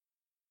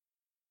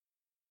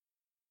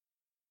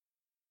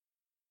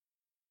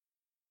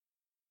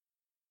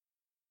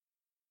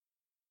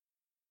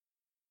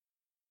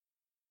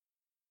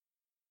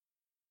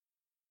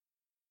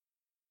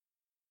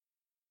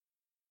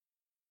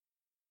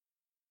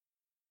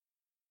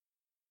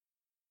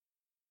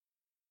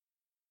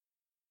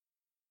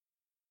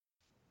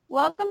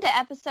Welcome to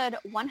episode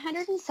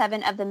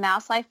 107 of the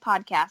Mouse Life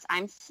podcast.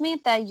 I'm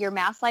Samantha, your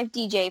Mouse Life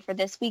DJ for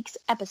this week's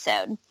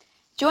episode.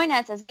 Join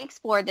us as we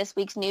explore this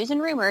week's news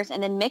and rumors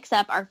and then mix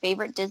up our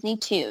favorite Disney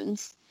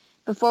tunes.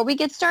 Before we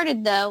get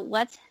started, though,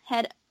 let's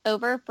head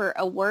over for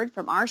a word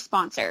from our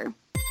sponsor.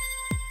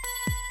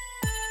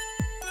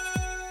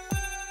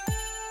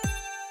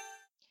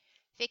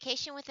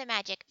 Vacation with the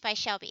Magic by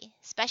Shelby,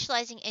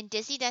 specializing in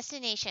Disney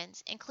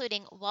destinations,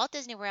 including Walt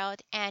Disney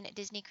World and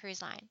Disney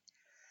Cruise Line.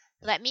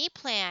 Let me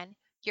plan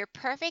your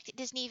perfect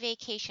Disney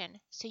vacation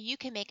so you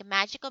can make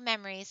magical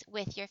memories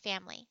with your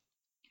family.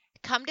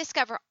 Come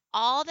discover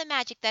all the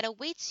magic that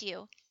awaits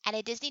you at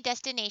a Disney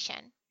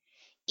destination.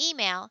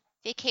 Email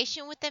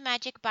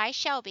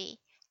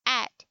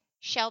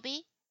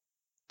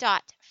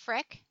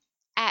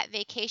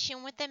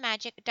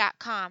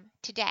vacationwiththemagic@shelby.com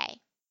today.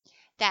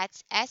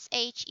 That's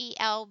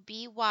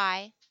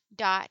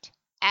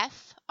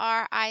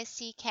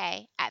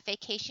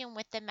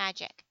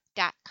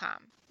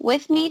SHELBY.FRICK@vacationwiththemagic.com.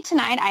 With me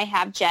tonight, I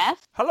have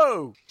Jeff.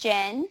 Hello.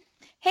 Jen.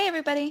 Hey,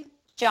 everybody.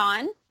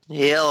 John.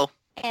 Hello.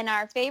 And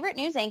our favorite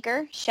news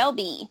anchor,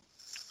 Shelby.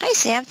 Hi,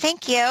 Sam.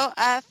 Thank you.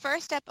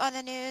 First up on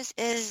the news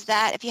is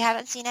that, if you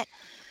haven't seen it,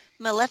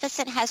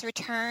 Maleficent has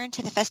returned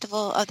to the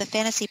Festival of the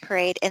Fantasy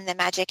Parade in the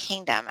Magic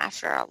Kingdom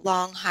after a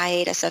long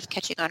hiatus of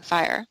catching on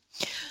fire.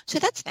 So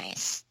that's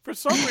nice. For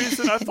some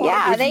reason, I thought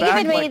Yeah, it was they back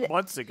even like made-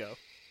 months ago.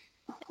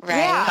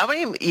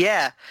 Right.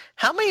 Yeah.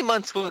 How many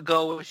months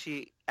ago did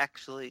she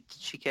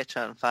catch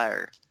on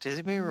fire? Does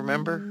anybody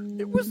remember?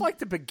 It was like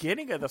the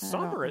beginning of the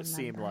summer, it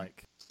seemed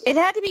like. It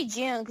had to be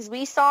June because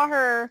we saw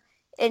her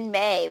in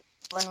May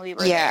when we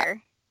were Yeah.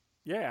 there.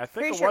 Yeah, I think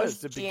Pretty it sure it was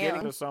was the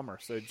beginning June. of summer,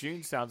 so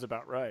June sounds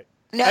about right.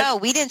 No,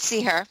 we didn't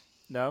see her.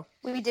 No?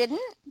 We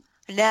didn't?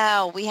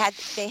 No,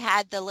 they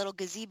had the little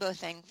gazebo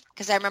thing,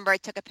 because I remember I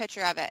took a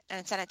picture of it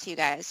and sent it to you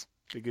guys.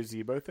 The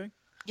gazebo thing?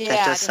 Yeah,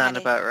 That does they sound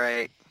had about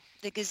right.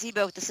 the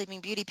gazebo with the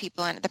Sleeping Beauty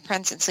people in it, the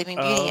Prince and Sleeping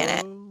Beauty in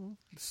it.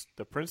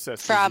 The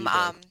princess From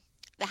gazebo.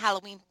 the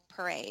Halloween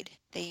parade.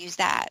 They used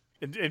that.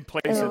 In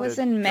place It of was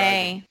the in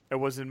May. dragon. It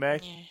was in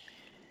May?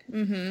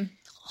 Mm-hmm. Long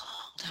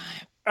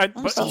time.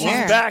 But so she's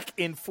weird. back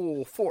in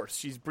full force.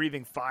 She's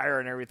breathing fire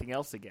and everything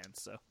else again,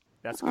 so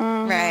that's good.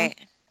 Mhm. Right.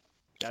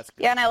 That's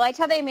good. Yeah, and I liked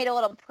how they made a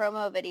little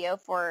promo video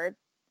for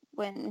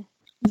when.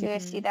 Did you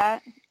guys see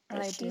that?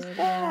 I She's did,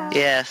 back.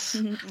 Yes.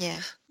 Yeah.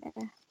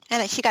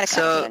 And she got a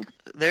So costume.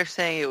 they're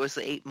saying it was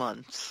 8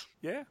 months.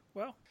 Yeah,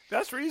 well,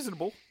 that's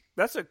reasonable.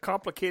 That's a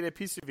complicated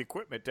piece of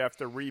equipment to have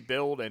to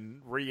rebuild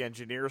and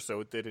re-engineer so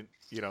it didn't,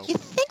 You'd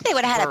think they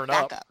would have had a burn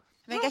up. backup.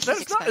 I mean, No, I guess she's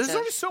there's expensive.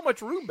 only so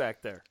much room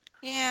back there.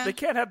 Yeah. They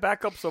can't have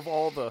backups of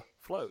all the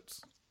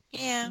floats.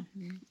 Yeah.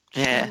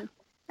 Yeah.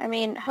 I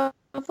mean,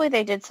 hopefully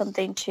they did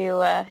something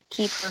to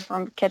keep her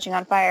from catching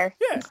on fire.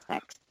 Yeah.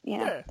 Next,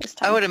 Yeah. this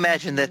I time. would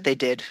imagine that they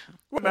did.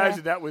 Well, Yeah.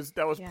 imagine that was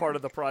Yeah. part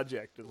of the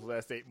project in the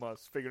last 8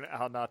 months, figuring out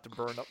how not to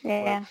burn up the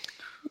Yeah. float.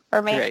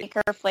 Or make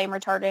her flame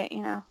retardant,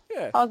 Yeah.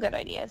 All good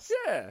ideas.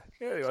 Yeah.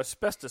 Yeah,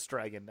 asbestos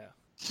dragon now.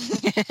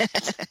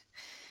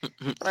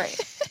 Right.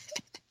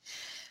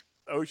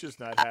 OSHA's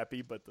not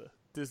happy, but the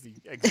Disney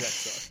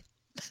execs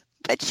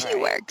But she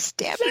works,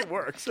 damn are. it. It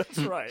works, that's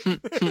right.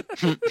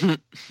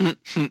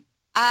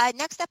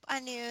 Next up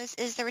on news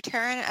is the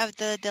return of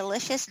the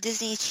Delicious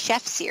Disney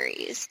Chef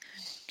Series.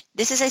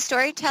 This is a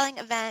storytelling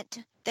event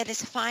that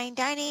is fine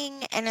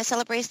dining and it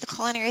celebrates the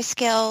culinary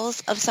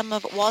skills of some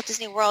of Walt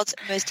Disney World's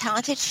most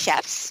talented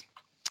chefs.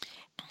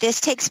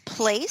 This takes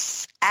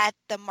place at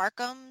the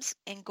Markhams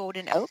in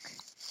Golden Oak.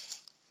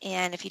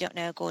 And if you don't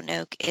know, Golden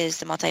Oak is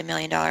the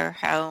multi-million-dollar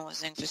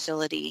housing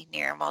facility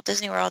near Walt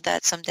Disney World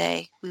that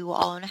someday we will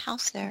all own a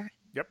house there.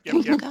 Yep.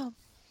 Go.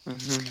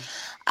 Mhm.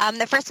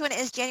 The first one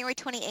is January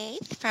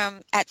 28th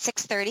at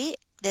 6:30.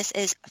 This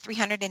is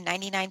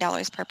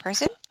 $399 per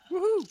person.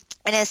 Woohoo!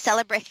 And is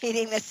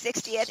celebrating the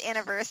 60th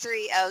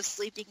anniversary of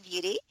Sleeping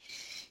Beauty,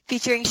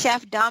 featuring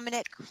Chef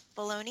Dominic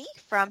Filoni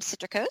from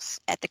Citricos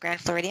at the Grand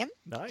Floridian.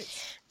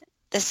 Nice.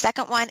 The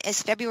second one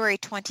is February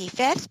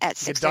 25th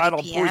at You died 6:30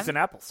 on p.m. poison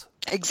apples.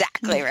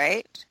 Exactly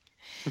right.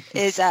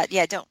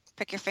 Don't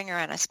prick your finger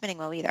on a spinning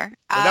wheel either. And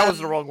that was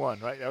the wrong one,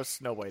 right? That was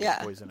Snow White yeah.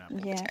 and poison apple.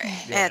 Yeah. Right.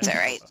 Yeah. That's all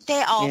right.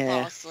 They all Yeah.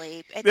 fall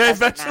asleep. It Yeah,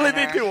 doesn't eventually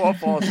they matter. do all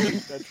fall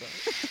asleep. That's right.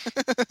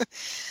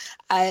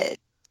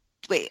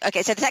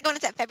 So the second one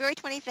is at February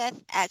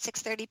 25th at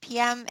 6:30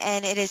 p.m.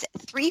 and it is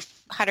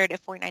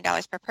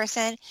 $349 per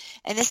person.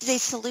 And this is a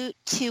salute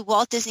to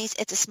Walt Disney's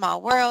It's a Small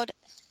World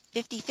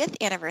 55th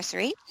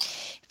anniversary,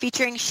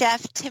 featuring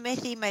Chef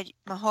Timothy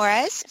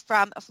Majoras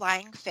from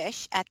Flying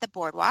Fish at the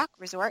Boardwalk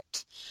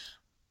Resort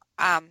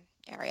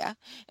area.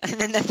 And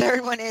then the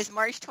third one is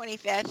March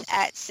 25th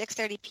at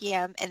 6:30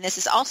 p.m. and this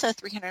is also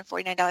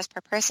 $349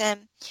 per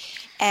person.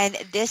 And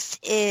this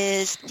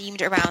is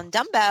themed around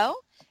Dumbo.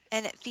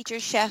 And it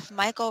features Chef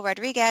Michael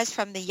Rodriguez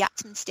from the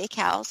Yachtsman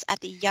Steakhouse at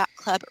the Yacht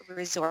Club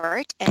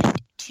Resort.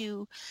 And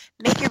to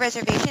make your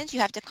reservations, you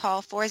have to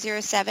call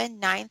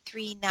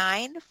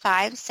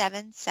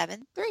 407-939-5773.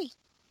 What's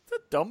a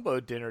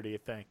Dumbo dinner, do you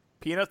think?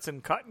 Peanuts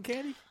and cotton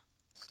candy?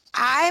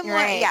 I'm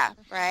Right. yeah,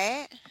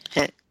 right?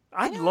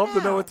 I'd don't love to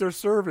know know. what they're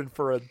serving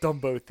for a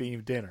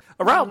Dumbo-themed dinner.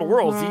 Around the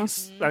world's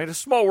easy. I mean, a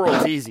small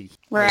world's easy.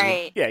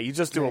 Right. Yeah, you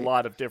just do a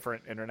lot of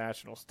different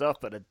international stuff,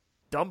 but a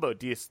Dumbo,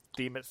 do you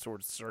theme it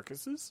towards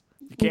circuses?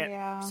 You can't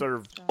Yeah.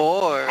 serve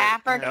Or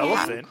African.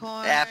 elephant.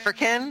 Corn.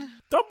 African.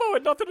 Dumbo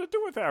had nothing to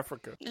do with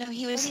Africa. No,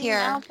 he was He's an here.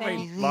 I elephant.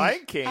 mean,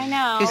 Lion King. I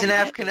know. He's an but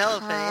African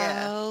elephant,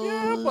 yeah.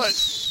 Yeah,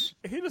 but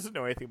he doesn't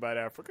know anything about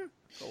Africa.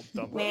 Old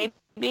Dumbo. Maybe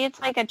it's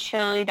like a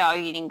chili dog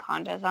eating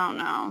contest. I don't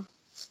know.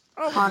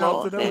 I would Carnival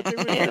love to know what they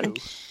would food.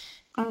 do.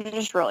 I'm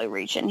just really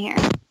reaching here.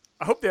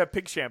 I hope they have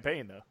pink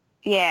champagne, though.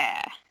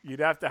 Yeah. You'd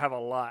have to have a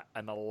lot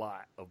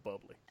of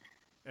bubbly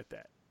at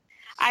that.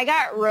 I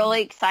got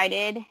really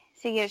excited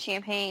to get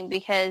champagne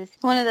because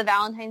one of the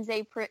Valentine's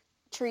Day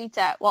treats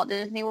at Walt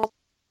Disney World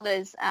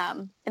was,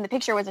 in the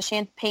picture was a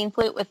champagne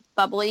flute with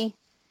bubbly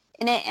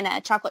in it and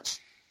a chocolate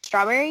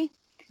strawberry.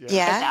 Yeah.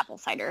 It's apple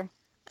cider.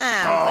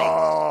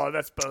 Oh, Oh,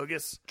 that's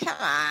bogus. come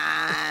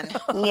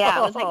on. Yeah,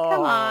 I was like,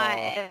 come on.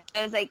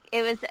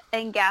 It was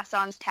in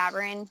Gaston's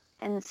Tavern,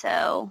 and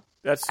so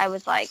That's I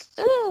was like,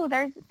 ooh,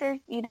 they're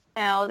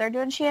they're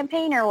doing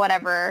champagne or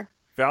whatever.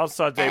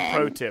 Valentine's Day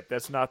pro And- tip.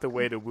 That's not the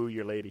way to woo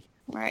your lady.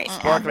 Right.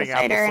 Sparkling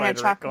apple and a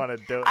cider chocolate. on a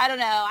dough. I don't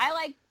know. I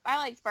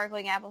like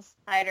sparkling apple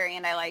cider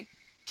and I like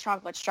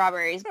chocolate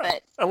strawberries,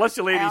 but Unless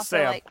your I lady's also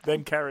Sam, like-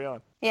 then carry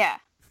on. yeah.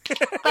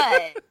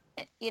 But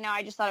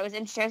I just thought it was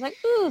interesting. I was like,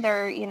 ooh,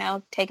 they're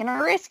taking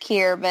a risk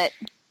here, but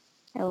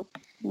nope.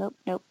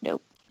 Can't do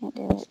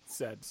it.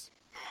 Sense.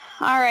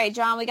 All right,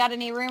 John, we got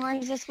any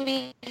rumors this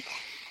week?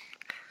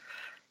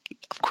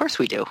 Of course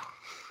we do.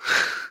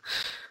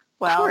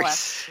 Well, course.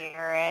 let's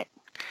hear it.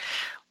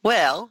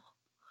 Well,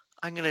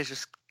 I'm going to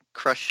just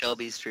crush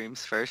Shelby's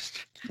dreams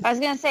first. I was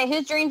gonna say,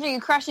 whose dreams are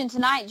you crushing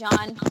tonight,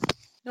 John?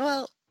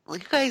 Well, you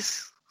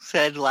guys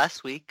said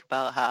last week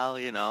about how,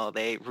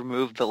 they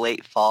removed the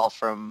late fall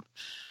from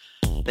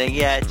thing.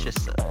 Yeah, it's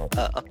just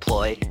a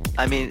ploy.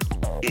 I mean,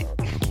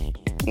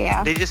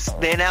 Yeah.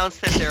 they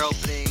announced that they're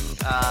opening,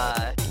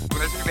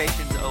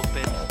 reservations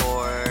open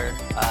for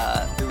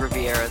the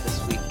Riviera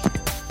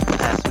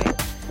last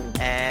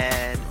week.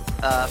 And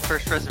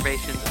first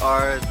reservations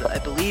are, I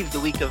believe, the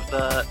week of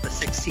the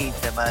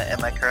 16th.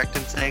 Am I correct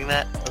in saying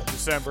that? Of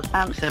December.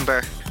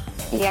 December.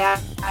 Yeah,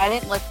 I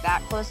didn't look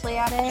that closely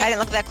at I it. didn't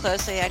look that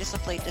closely. I just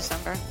looked late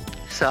December.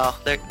 So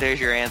there's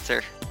your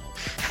answer.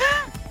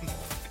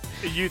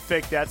 You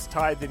think that's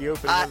tied to the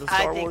opening of the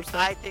Star Wars thing?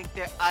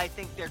 I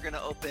think they're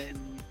gonna open.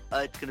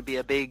 It's gonna be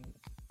a big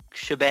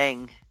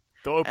shebang.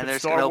 They'll open and they're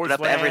Star gonna Wars open up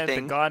Land,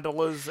 everything. the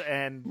gondolas,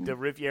 and the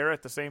Riviera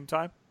at the same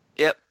time?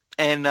 Yep,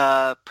 and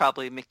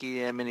probably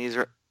Mickey and Minnie's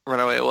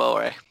Runaway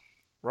Railway.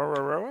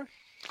 Railway?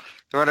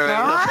 Runaway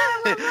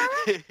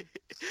Railway.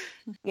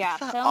 Yeah,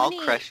 It's not so all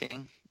many.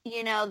 crushing.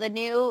 The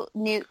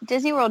new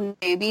Disney World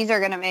newbies are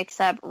gonna mix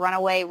up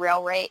Runaway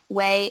Railway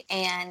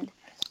and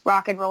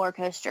Rock and Roller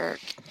Coaster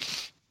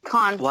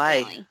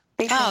constantly.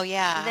 Why? Oh,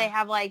 yeah. They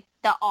have like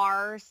the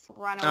R's,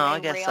 Runaway I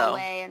guess so.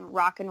 Railway and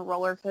Rock and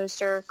Roller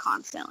Coaster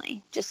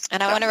constantly. Just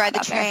And I want to ride the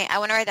out there. train. I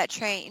want to ride that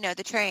train.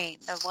 The train.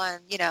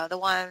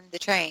 The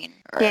train.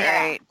 Yeah.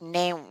 Right.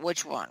 Name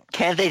which one.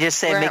 Can't they just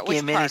say Mickey Which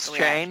and Minnie's park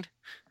are we at?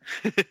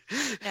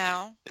 train?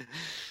 No.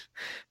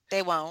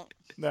 They won't.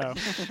 No.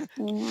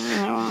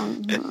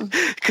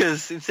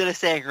 Because instead of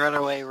saying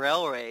Runaway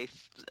Railway,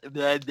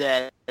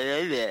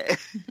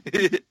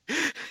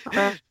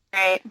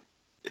 Right.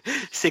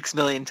 6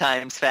 million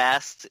times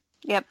fast.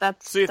 Yep,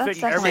 that's So you that's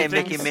think definitely Say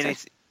everything- Mickey and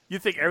Minnie's. You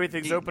think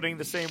everything's opening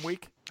the same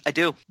week? I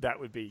do. That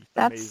would be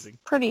that's amazing.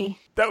 pretty.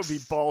 That would be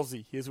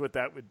ballsy, is what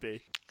that would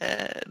be.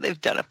 They've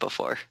done it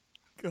before.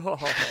 Oh.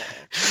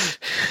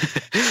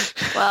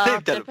 Well,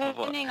 They've done it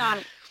before.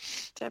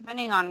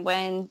 depending on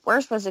when we're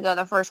supposed to go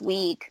the first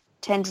week,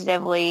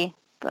 tentatively,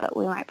 but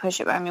we might push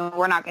it. I mean,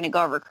 we're not going to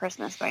go over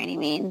Christmas by any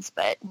means,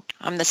 but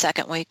I'm the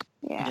second week.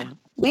 yeah. Yeah.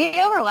 We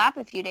overlap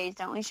a few days,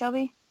 don't we,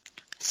 Shelby?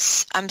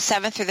 I'm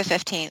 7th through the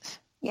 15th.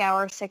 Yeah,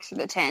 we're 6th through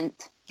the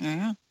 10th.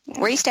 Mm-hmm.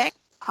 Where are you staying?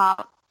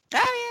 Pop.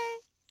 Oh,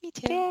 yeah. Me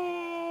too.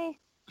 Yay.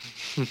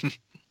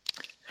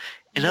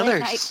 In Late others,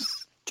 night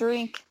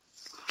drink.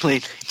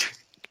 late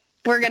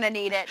We're going to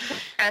need it.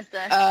 Trust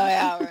us. Oh,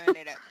 yeah. We're going to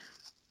need it.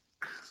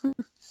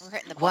 We're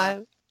hitting the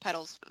Why?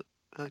 pedals.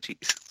 Oh,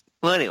 jeez.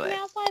 Well, anyway.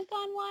 Mouse Life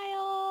Gone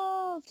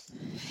Wild.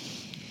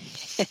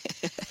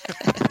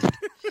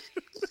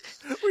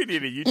 We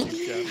need a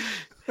YouTube channel.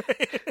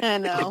 I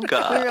know. Oh,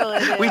 God. We really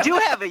do. We do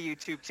have a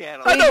YouTube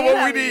channel. I know do what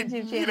have we a need,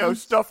 YouTube channel.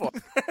 stuff on.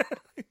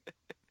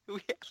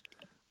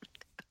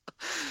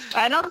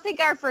 I don't think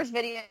our first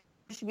video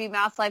should be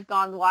Mouse Life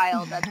Gone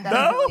Wild. That's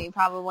definitely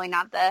probably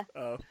not the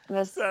Oh,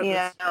 most That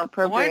was-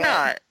 appropriate. Why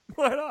not?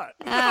 why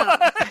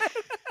not?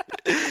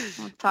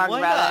 We'll talk Why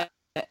about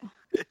not?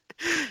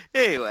 it.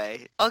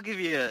 Anyway, I'll give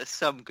you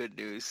some good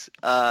news.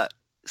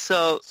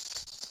 So,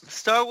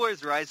 Star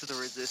Wars Rise of the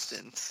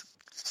Resistance.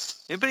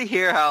 Anybody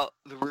hear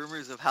the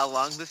rumors of how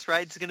long this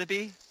ride's going to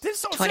be?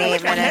 This don't 28 sound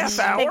like a minutes.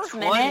 half hour. 6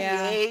 minutes.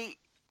 28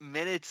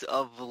 minutes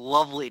of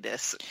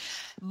loveliness.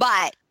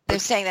 But they're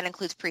saying that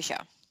includes pre-show.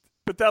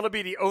 But that'll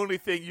be the only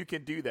thing you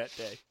can do that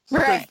day.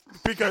 Right.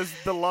 Because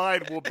the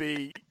line will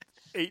be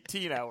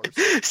 18 hours.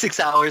 6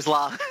 hours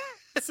long.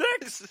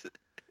 6?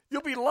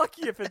 You'll be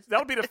lucky if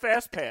that'll be the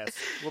fast pass.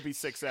 Will be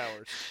 6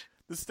 hours.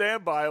 The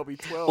standby will be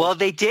 12. Well,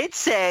 they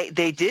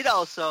did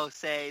also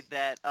say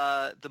that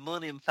the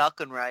Millennium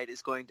Falcon ride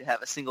is going to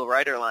have a single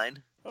rider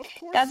line. Of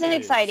course That's it is.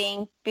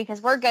 exciting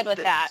because we're good with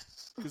that.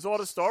 Because all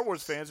the Star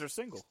Wars fans are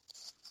single.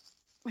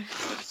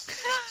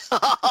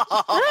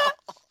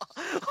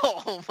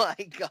 Oh my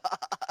God.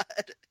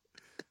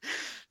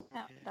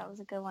 Oh, that was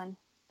a good one.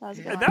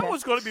 And that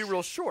was going to be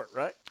real short,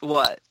 right?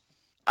 What?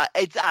 That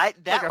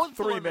Like a one's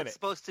the one 3-minute. that's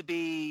supposed to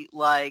be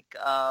like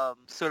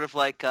sort of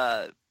like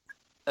a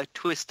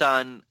twist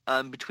on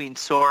between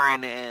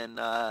Soarin'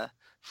 and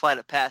Flight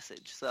of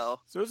Passage. So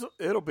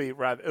it'll be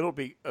a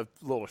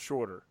little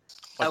shorter.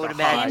 I Like would a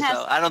imagine high-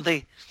 so. I don't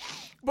think.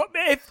 But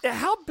man,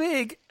 how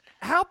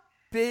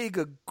big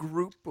a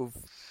group of?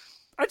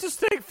 I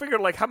just figure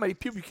like how many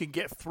people you can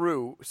get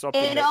through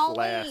something It that only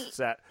lasts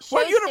that. shows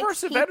Well, 6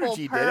 Universe of people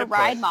Energy per did it.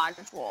 ride but-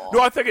 module. No,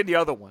 I'm thinking the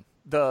other one,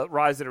 the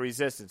Rise of the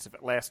Resistance. If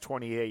it lasts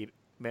 28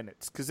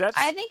 minutes, because that's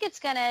I think it's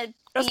gonna.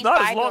 that's be not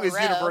 5 as long in a as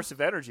row. Universe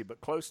of Energy,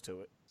 but close to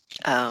it.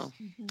 Oh,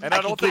 And I I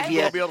can don't think give you-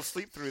 we'll be able to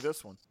sleep through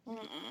this one.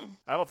 Mm-mm,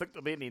 I don't think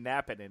there'll be any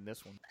napping in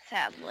this one.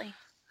 sadly.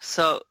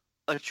 so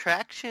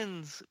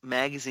Attractions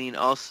magazine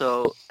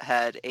also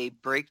had a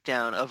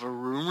breakdown of a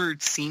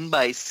rumored scene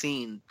by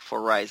scene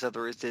for Rise of the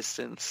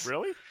Resistance.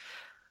 Really?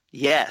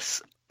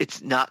 Yes,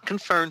 it's not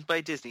confirmed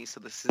by Disney, so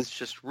this is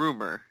just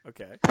rumor.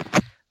 Okay.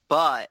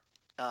 But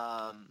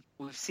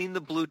we've seen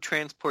the blue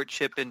transport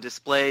ship in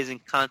displays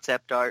and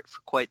concept art for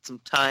quite some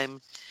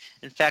time.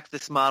 In fact,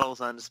 this model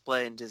is on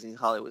display in Disney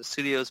Hollywood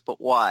Studios, but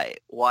why?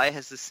 Why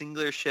has the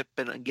singular ship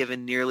been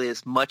given nearly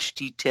as much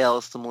detail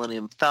as the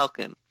Millennium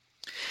Falcon?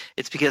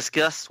 It's because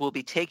guests will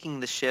be taking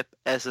the ship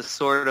as a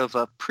sort of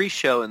a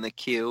pre-show in the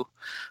queue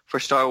for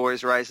Star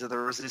Wars Rise of the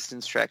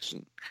Resistance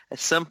attraction. At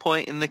some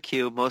point in the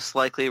queue, most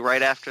likely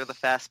right after the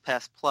Fast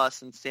Pass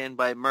Plus and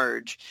Standby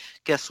merge,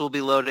 guests will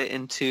be loaded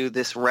into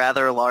this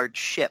rather large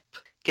ship.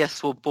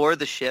 Guests will board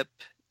the ship,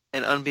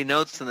 and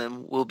unbeknownst to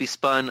them, will be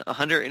spun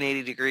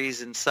 180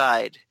 degrees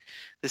inside.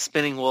 The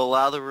spinning will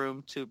allow the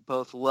room to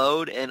both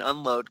load and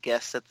unload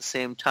guests at the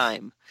same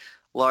time.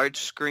 Large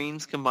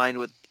screens combined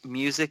with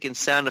music and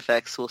sound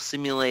effects will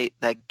simulate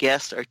that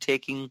guests are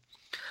taking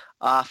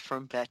off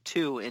from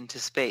Batuu into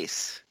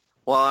space.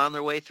 While on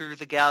their way through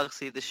the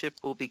galaxy, the ship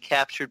will be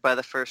captured by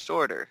the First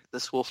Order.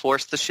 This will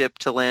force the ship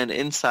to land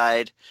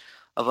inside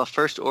of a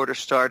First Order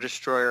Star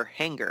Destroyer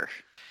hangar.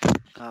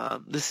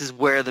 This is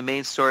where the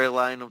main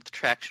storyline of the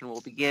attraction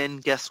will begin.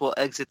 Guests will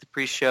exit the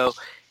pre-show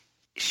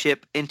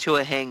ship into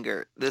a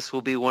hangar. This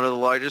will be one of the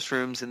largest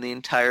rooms in the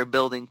entire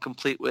building,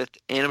 complete with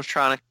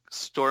animatronic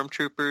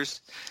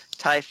stormtroopers,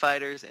 TIE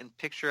fighters, and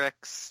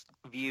picturesque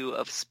view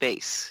of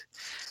space.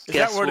 Is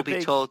Guests that where will the be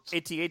big told,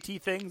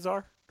 AT-AT things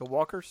are? The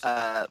walkers?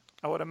 uh,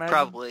 I would imagine.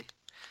 probably.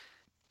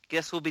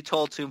 Guests will be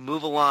told to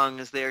move along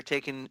as they are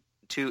taken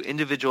to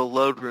individual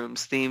load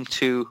rooms themed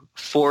to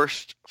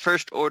First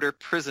Order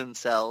prison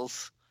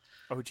cells.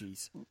 Oh,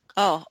 jeez.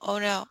 Oh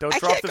no. Don't I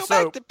drop can't the go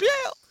soap. back to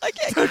jail. I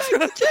can't go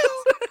back to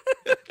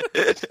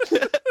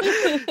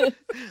jail.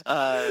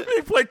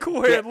 You play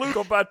Cool Hand Luke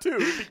on Batuu.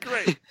 It'd be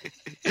great.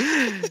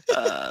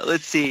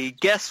 Let's see.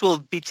 Guests will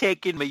be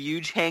taken from a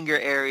huge hangar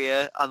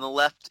area on the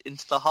left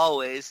into the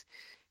hallways.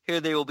 Here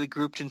they will be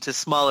grouped into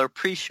smaller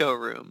pre-show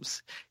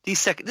rooms.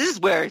 This is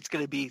where it's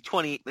going to be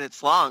 28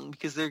 minutes long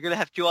because they're going to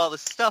have to do all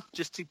this stuff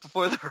just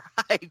before the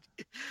ride.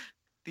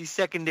 These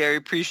secondary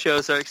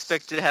pre-shows are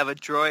expected to have a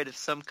droid of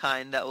some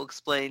kind that will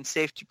explain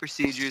safety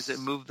procedures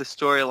and move the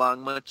story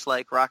along, much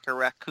like Rocket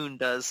Raccoon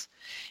does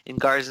in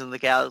Guardians of the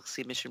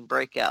Galaxy Mission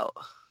Breakout.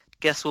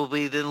 Guests will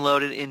be then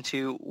loaded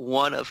into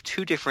one of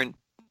two different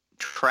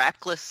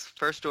trackless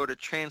First Order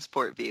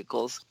transport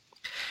vehicles.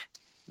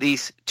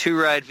 These two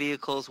ride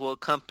vehicles will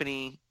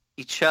accompany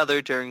each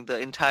other during the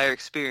entire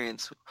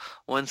experience.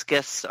 Once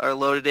guests are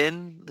loaded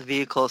in, the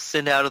vehicle is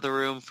sent out of the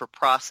room for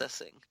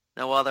processing.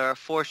 Now, while there are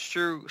 4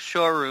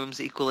 showrooms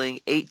equaling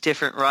 8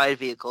 different ride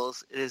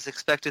vehicles, it is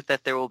expected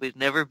that there will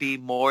never be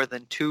more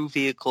than 2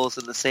 vehicles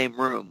in the same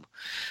room.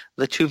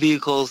 The 2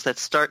 vehicles that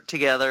start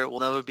together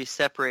will never be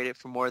separated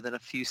for more than a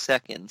few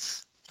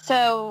seconds.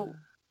 So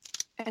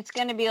it's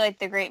going to be like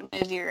the Great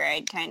Movie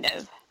Ride, kind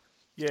of.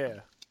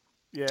 Yeah.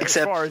 Yeah.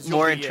 Except as far as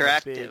more you'll be in a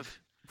interactive. big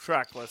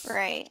Trackless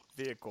Right.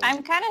 vehicle.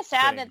 I'm kind of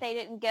sad thing. that they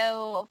didn't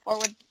go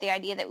forward with the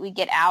idea that we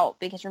get out,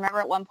 because remember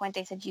at one point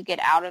they said you get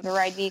out of the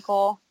ride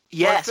vehicle?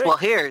 Yes, think- well,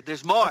 here,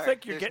 there's more. I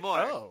think you're There's getting. more.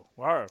 Oh,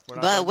 wow. We're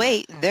not But done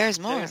wait, there's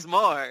more. There's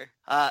more.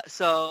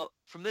 So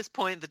from this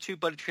point, the 2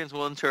 buddy trains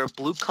will enter a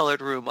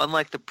blue-colored room.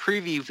 Unlike the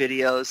preview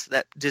videos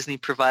that Disney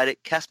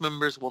provided, cast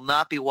members will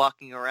not be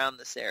walking around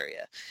this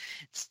area.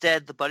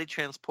 Instead, the buddy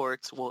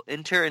transports will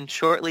enter, and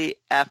shortly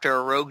after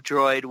a rogue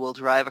droid will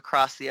drive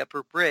across the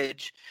upper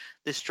bridge.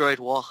 This droid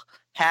will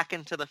hack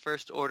into the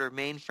First Order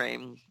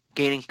mainframe,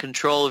 gaining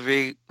control of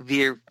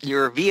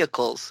your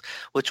vehicles,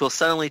 which will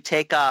suddenly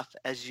take off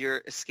as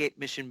your escape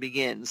mission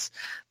begins.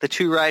 The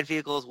 2 ride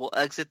vehicles will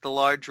exit the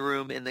large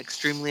room in the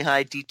extremely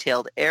high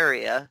detailed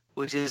area,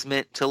 which is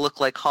meant to look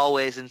like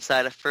hallways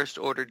inside a First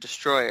Order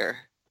destroyer.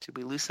 Did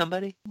we lose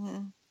somebody?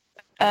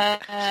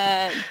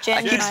 Jen, keep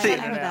my seeing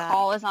that.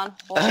 call is on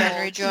hold.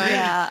 Jen rejoined.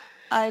 Yeah,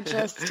 I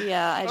just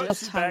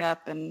she's hung back.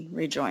 up and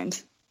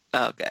rejoined.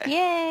 Okay.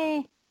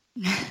 Yay!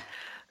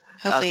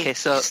 Hopefully Okay,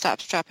 so- it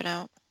stops dropping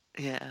out.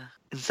 Yeah.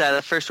 Inside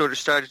the First Order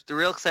starters, the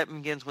real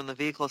excitement begins when the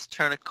vehicles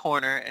turn a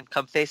corner and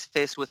come face to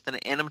face with an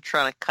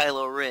animatronic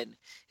Kylo Ren.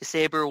 His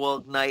saber will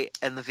ignite,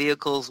 and the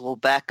vehicles will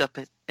back up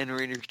and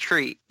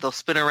retreat. They'll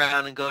spin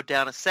around and go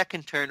down a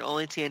second turn,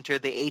 only to enter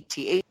the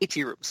AT-AT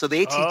room. So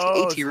the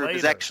AT-AT it's room is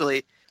later.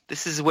 actually...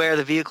 This is where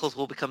the vehicles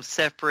will become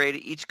separated,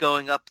 each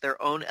going up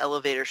their own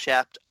elevator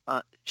shaft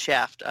on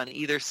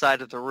either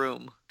side of the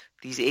room.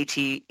 These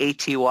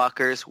AT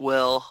walkers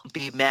will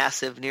be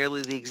massive,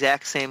 nearly the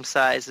exact same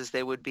size as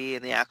they would be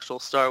in the actual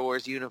Star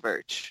Wars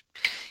universe.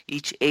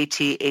 Each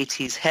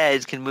AT's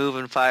head can move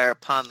and fire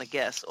upon the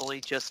guests, only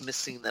just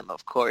missing them,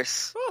 of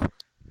course.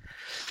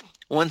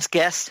 Once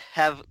guests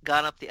have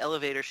gone up the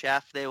elevator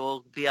shaft, they will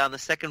be on the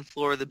second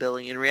floor of the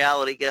building. In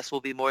reality, guests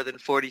will be more than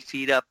 40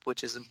 feet up,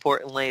 which is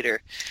important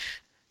later.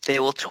 They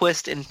will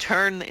twist and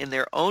turn in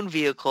their own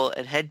vehicle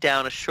and head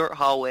down a short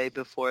hallway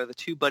before the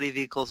 2 buddy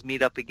vehicles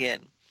meet up again.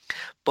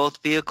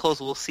 Both vehicles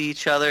will see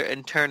each other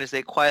and turn as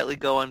they quietly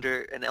go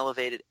under an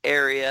elevated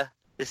area.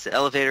 This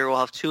elevator will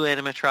have 2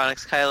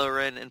 animatronics, Kylo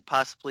Ren and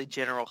possibly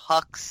General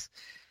Hux.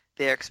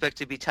 They are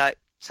expected to be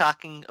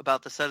talking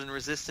about the sudden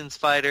resistance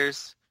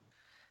fighters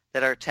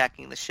that are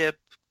attacking the ship.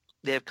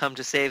 They have come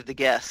to save the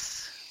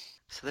guests.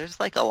 So there's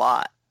like a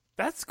lot.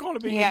 That's going to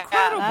be Yeah,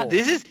 incredible.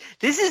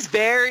 This is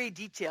very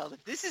detailed.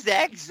 If this is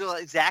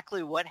actually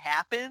exactly what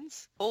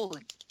happens,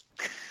 holy...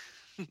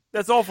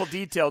 That's awful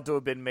detailed to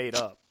have been made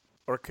up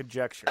or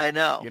conjecture. I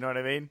know. You know what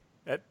I mean?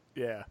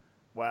 Yeah.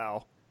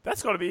 Wow.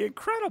 That's going to be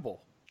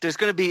incredible. There's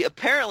going to be,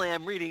 apparently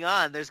I'm reading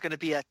on, there's going to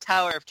be a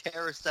Tower of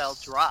Terror style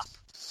drop.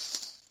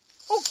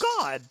 Oh,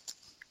 God.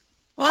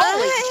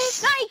 Holy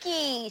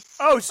Nikes!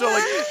 Oh, so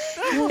like...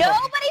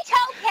 Nobody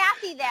tell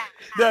Kathy that.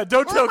 No,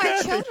 don't Where tell are my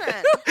Kathy. children?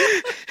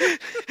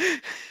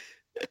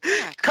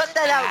 Cut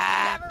that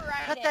out. Never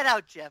write Cut it. that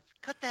out, Jeff.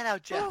 Cut that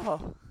out, Jeff.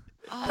 Oh.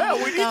 Oh, Hell,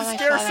 we need God, to my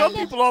scare some father.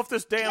 people off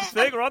this damn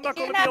thing, or I'm not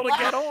going to be able to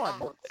get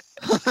on.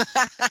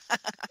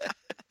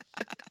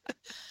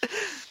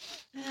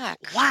 Yeah,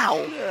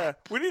 Wow. Yeah,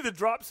 we need to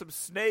drop some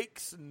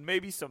snakes and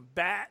maybe some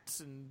bats,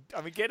 and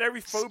I mean, get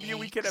every phobia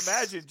we can Snakes.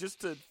 imagine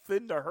just to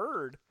thin the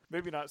herd.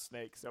 Maybe not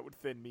snakes; that would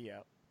thin me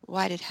out.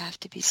 Why'd it have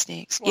to be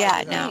snakes? Why Yeah,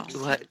 did it have no. to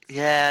be What?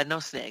 Yeah, no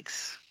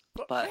snakes.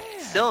 But man,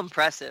 still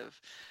impressive.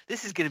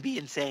 This is going to be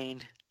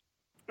insane.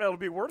 it'll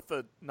be worth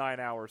the 9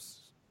 hours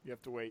you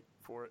have to wait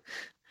for it.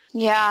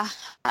 Yeah,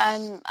 I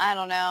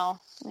don't know.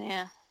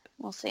 Yeah,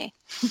 we'll see.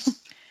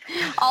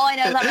 All I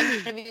know is I'm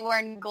going to be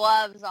wearing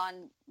gloves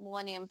on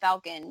Millennium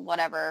Falcon,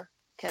 whatever,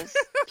 because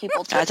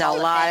people. That's a all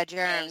the lot of things.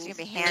 germs. You're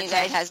going to be You hand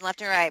guys- sanitized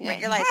left and right. Bring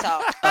Yeah. your lights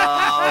off.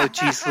 Oh,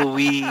 jeez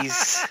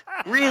Louise.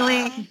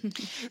 Really?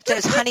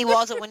 Those honey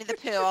walls of Winnie the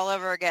Pooh all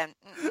over again.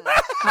 Mm-mm.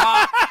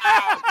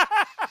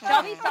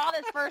 Shelby saw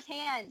this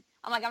firsthand.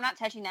 I'm like, I'm not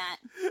touching that.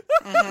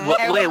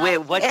 Mhm. Wait,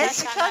 what?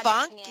 It's I'm not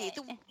touching funky. it.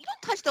 You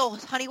don't touch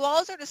those honey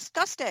walls. They're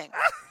disgusting.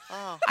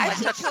 Oh, I I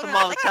see touch children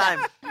them all the lick them.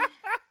 time.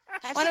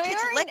 I've When seen we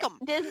kids were in lick them.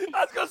 Disney,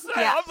 I was gonna say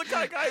Yeah. I'm the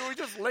kind of guy who would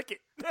just lick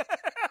it.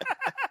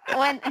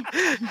 when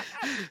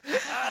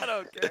I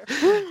don't care.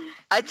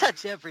 I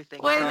touch everything.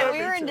 when Yeah, we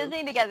me were in too.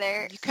 Disney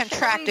together, You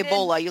contract Shelby did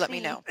Ebola. You let me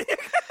see- know.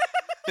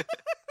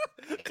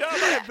 John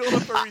and I have built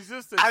up a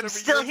resistance. I'm every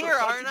still year here,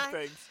 for aren't touching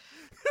I? Things.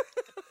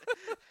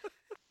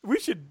 We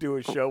should do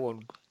a show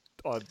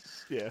on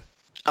yeah.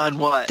 On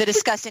what? The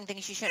disgusting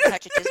things you shouldn't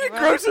touch at Disney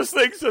World. Grossest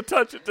things to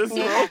touch at Disney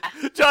Yeah.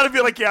 World. John would be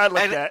like, yeah, I'd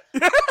like And- that. I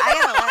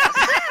got a list.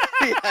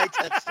 Yeah, I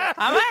touched it.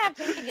 I might have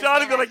to take a John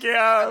would be like,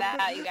 yeah.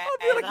 that, you guys.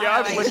 I'd be like, yeah, I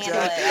I'd don't like know how to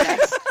that.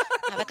 handle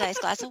it. Have a nice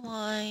glass of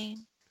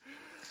wine.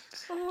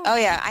 Oh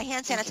yeah, I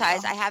hand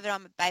sanitize. I have it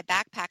on my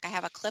backpack. I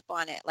have a clip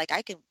on it. Like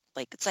I can,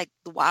 like it's like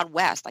the Wild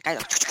West. Like I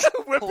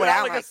Whip pull it it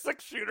out out like a like-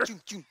 6-shooter.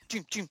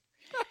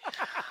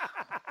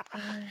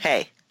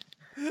 Hey.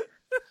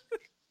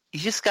 You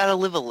just gotta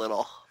live a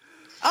little.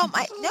 Oh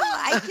my, no,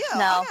 I do.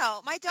 No.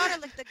 No, my daughter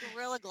licked the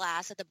gorilla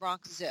glass at the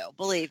Bronx Zoo.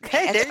 Believe me.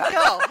 Hey, It's there you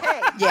fun. go.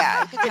 Hey.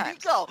 Yeah, good There you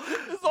times. go.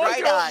 As long as Right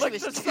you don't on. lick She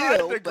the was side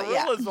two, the but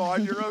yeah. gorilla's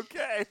on, you're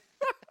okay.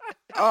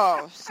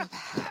 Oh, so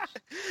bad.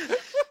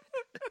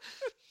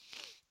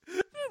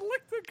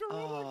 Lick the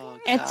gorilla. Oh,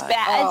 It's God.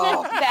 bad.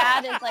 Oh. It's as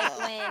bad as like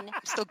when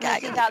I'm still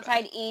Missy's gagging.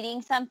 outside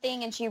eating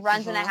something and she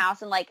runs in the Mhm.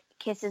 house and like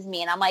kisses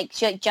me and I'm like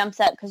she like,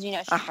 jumps up because you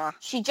know Uh-huh.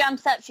 she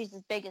jumps up, she's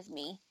as big as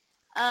me,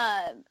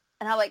 and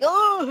I'm like,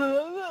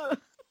 oh,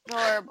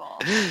 horrible.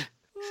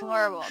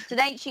 Horrible.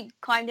 Today she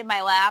climbed in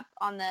my lap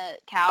on the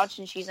couch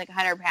and she's like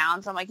 100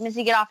 pounds. I'm like,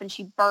 Missy, get off, and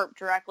she burped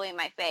directly in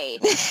my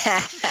face.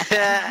 Like,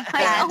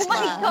 That's oh my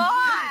fun.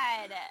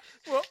 god.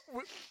 Well,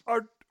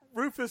 our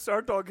Rufus,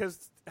 our dog,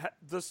 has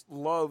just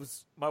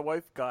loves. My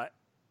wife got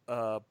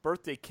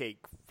birthday cake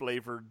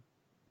flavored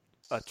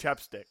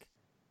chapstick.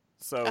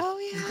 So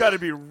you got to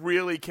be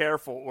really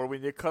careful, or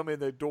when you come in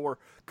the door,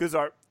 because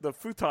the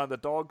futon the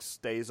dog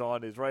stays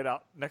on is right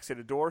out next to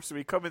the door. So when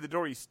you come in the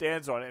door, he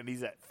stands on it, and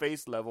he's at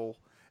face level,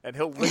 and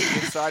he'll lick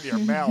it inside your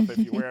mouth if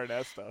you're wearing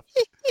that stuff.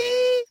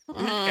 He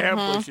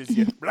ambushes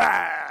you.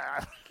 Blah!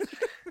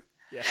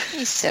 Yeah.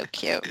 He's so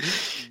cute.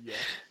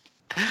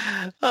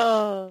 Yeah.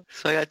 Oh,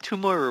 so I got 2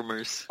 more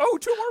rumors. Oh,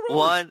 2 more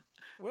rumors.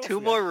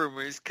 Two more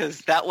rumors, because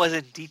that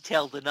wasn't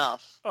detailed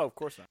enough. Oh, of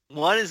course not.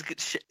 One is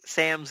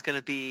Sam's going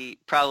to be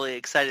probably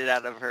excited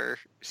out of her.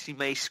 She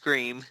may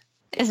scream.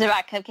 Is it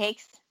about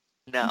cupcakes?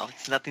 No,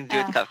 it's nothing to do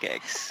with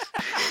cupcakes.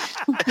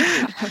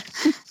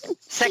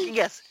 Second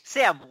guess.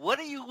 Sam, what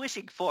are you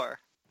wishing for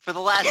the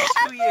last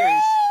 2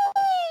 years?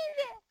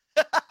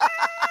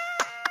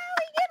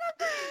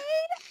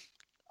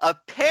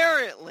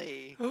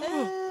 Apparently,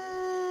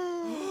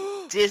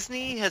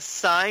 Disney has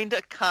signed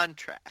a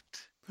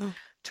contract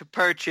to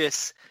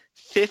purchase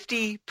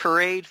 50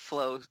 parade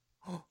float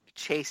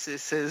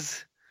chases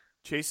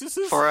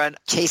for an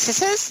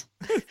Chases?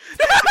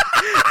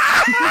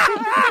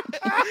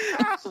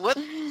 what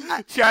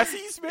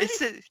chassis? Maybe?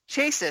 It's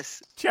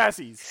chases.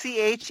 Chassis.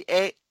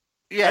 CHA.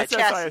 Yeah,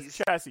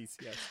 chassis. Chassis.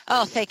 Yes.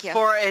 Oh, thank you.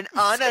 For an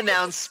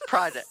unannounced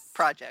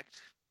project.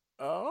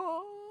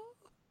 Oh.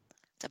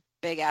 It's a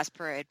big-ass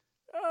parade.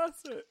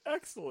 That's an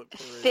excellent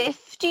parade.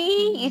 50?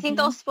 You think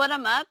they'll split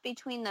them up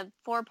between the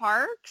 4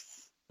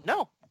 parks?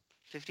 No.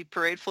 50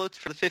 parade floats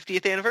for the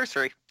 50th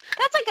anniversary.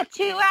 That's like a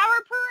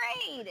 2-hour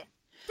parade.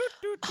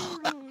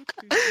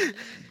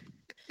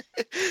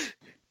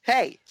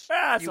 Hey,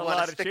 That's you a want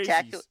lot a of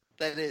spectacular...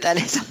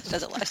 chases.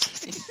 That's a lot of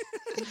chases.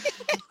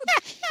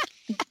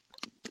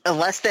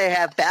 Unless they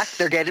have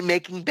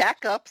making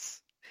backups.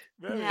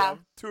 Yeah.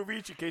 2 of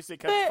each in case they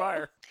catch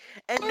fire.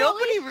 And We're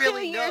nobody at least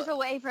really 2 years knows.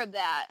 away from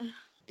that.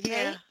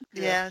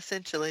 Yeah,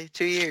 essentially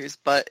 2 years,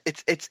 but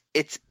it's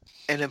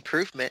an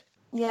improvement.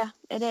 Yeah,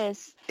 it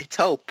is. It's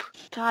hope.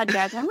 God,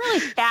 guys, I'm really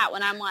fat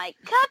when I'm like,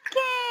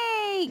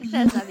 cupcakes!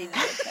 That's nothing to do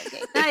with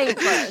cupcakes. Not even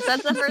close.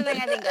 That's the first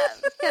thing I think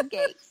of.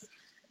 Cupcakes.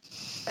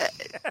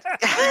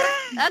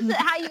 That's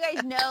how you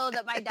guys know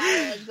that my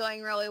diet is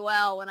going really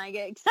well, when I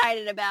get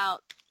excited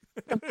about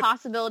the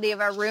possibility of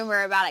a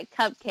rumor about a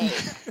cupcake.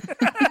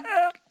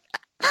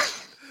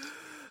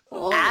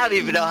 I don't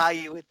even know how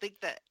you would think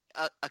that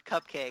a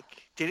cupcake.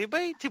 Did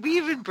we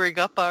even bring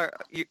up the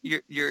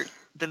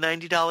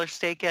 $90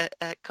 steak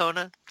at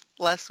Kona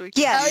last week?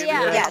 Yes. Oh,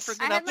 yeah. Yes.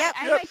 I had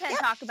my TED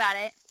talk about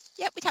it.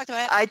 Yep, we talked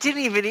about it. I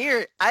didn't even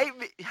hear. How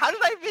did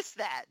I miss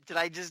that? Did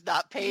I just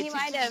not pay He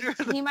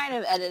attention? might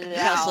have edited it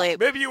Fell out. asleep.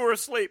 Maybe you were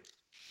asleep.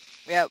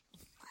 Yep.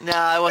 No,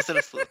 I wasn't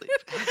asleep.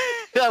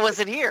 I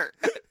wasn't here.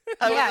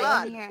 I Yeah, was I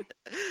on. wasn't here.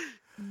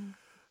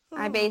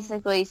 I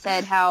basically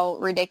said how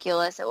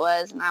ridiculous it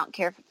was, and I don't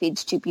care if it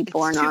feeds 2 people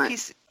or not.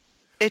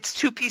 It's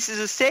 2 pieces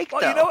of steak,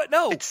 Well, though. you know what?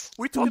 No. It's-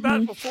 We talked about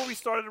it before we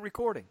started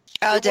recording.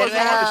 Oh, It did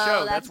wasn't we? on the Oh,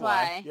 show. that's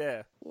why. why.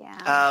 Yeah.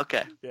 Yeah.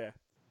 Okay. Yeah.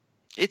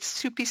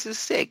 It's 2 pieces of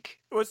steak.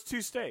 It was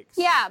 2 steaks.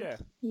 Yeah. Yeah.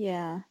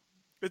 Yeah.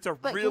 It's a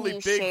But really can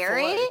you big share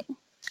fillet. it?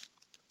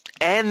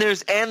 And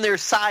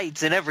there's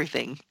sides and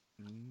everything.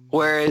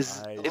 Whereas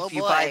Sides. if Oh,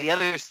 you buy boy. the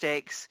other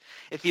steaks,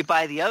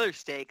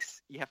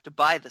 you have to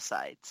buy the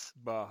sides.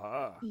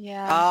 Baha.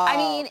 Yeah. Oh, I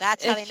mean,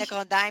 that's how if they nickel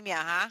and dime you,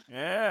 huh?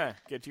 Yeah.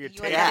 Get you your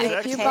You want taters that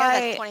If you extra. potato, buy-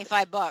 that's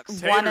 $25.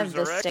 One Taters of the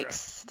are extra.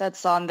 sticks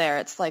that's on there,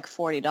 it's like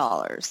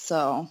 $40.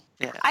 So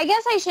I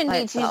guess I shouldn't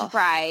By be too itself.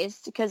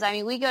 surprised, because, I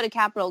mean, we go to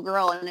Capitol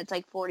Grill, and it's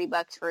like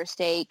 $40 for a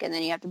steak, and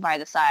then you have to buy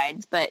the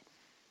sides. But,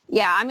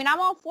 yeah, I mean, I'm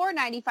all for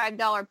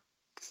 $95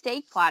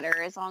 steak platter,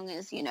 as long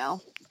as, you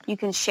know, you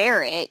can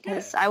share it,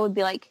 because I would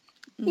be like,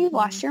 you've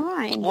lost your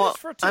mind. Well,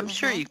 for 2. I'm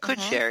sure you could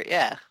share it,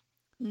 yeah.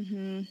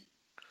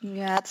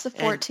 yeah, it's a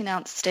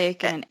 14-ounce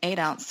steak and an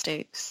 8-ounce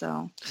steak.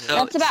 So So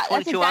that's it's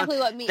exactly 22 what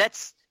ounce- me,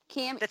 That's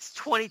Cam,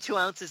 22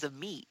 ounces of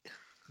meat.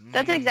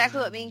 that's exactly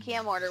what me and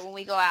Cam order when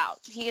we go out.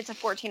 He gets a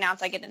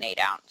 14-ounce, I get an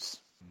 8-ounce.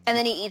 And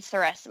then he eats the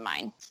rest of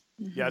mine.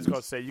 Yeah, I was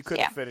going to say, you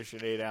couldn't Yeah. finish an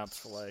 8-ounce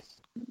fillet.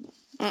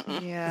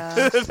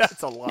 yeah.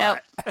 That's a lot. Nope.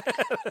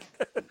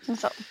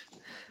 So,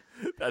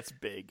 That's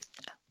big.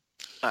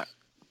 Alright.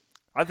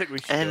 I think we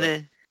should And do it.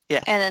 then,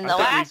 yeah. and then I the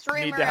think last we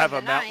rumor need to have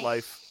of a the night.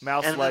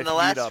 mouse And then life the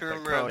last meetup at rumor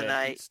of Kona the and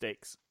night. eat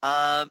steaks.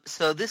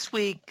 So this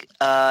week,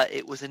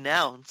 it was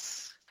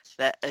announced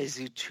that a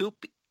Zootopia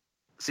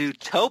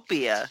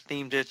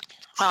themed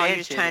Oh,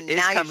 expansion is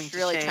now coming you're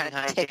really to trying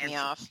Shanghai. to take me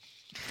off.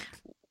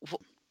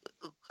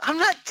 I'm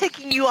not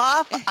taking you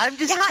off. I'm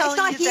just Yeah, telling it's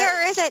not you here,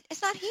 that is it?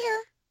 It's not here.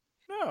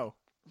 No.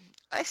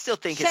 I still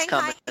think it's Shanghai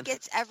coming.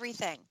 gets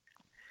everything.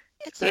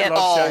 It's They not-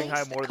 love Oh,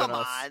 Shanghai more than come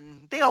us.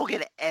 on. They don't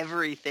get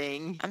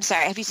everything. I'm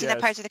sorry. Have you seen that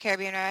Yes. Pirates of the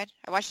Caribbean ride?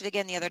 I watched it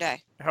again the other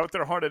day. How about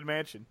their haunted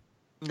mansion?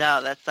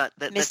 No, that's not.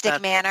 That's Mystic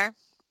not, Manor.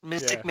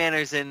 Mystic Yeah.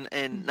 Manor's in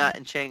not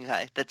in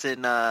Shanghai. That's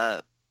in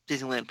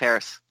Disneyland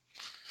Paris.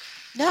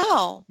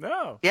 No,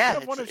 No. Yeah, They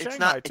have one in it's Shanghai,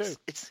 not. too.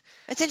 It's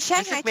it's in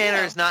Shanghai Mystic Manor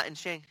too. is not in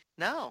Shanghai.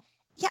 No.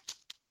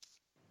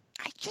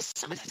 I just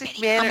saw Mystic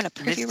the Manor. I'm going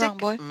to prove you wrong,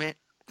 boy.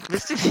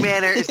 Mystic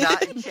Manor is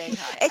not in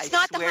Shanghai. It's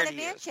not the swear Haunted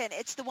to you. Mansion.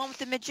 It's the one with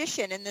the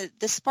magician and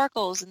the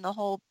sparkles and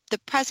the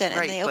present.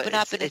 Right, and they but open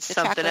up and it's the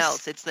something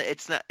trackless...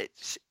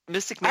 else.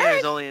 Mystic Manor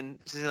is only in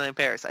Disneyland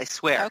Paris. I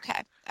swear.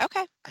 Okay.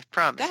 I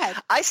promise. Go ahead.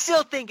 I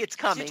still think it's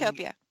coming.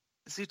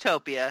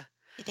 Zootopia.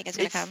 You think it's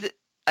going to come?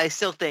 I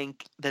still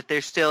think that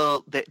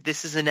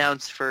this is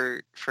announced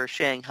for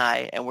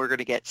Shanghai, and we're going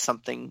to get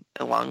something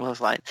along those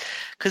lines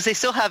because they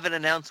still haven't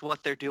announced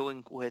what they're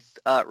doing with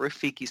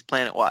Rafiki's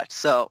Planet Watch.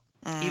 So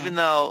even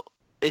though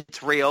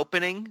it's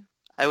reopening,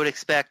 I would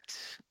expect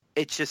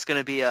it's just going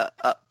to be a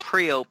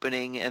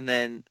pre-opening, and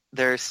then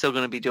they're still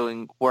going to be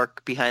doing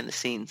work behind the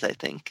scenes. I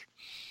think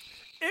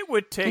it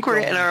would take. We're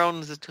in our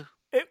own.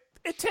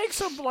 It takes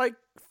them like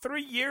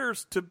 3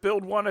 years to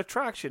build one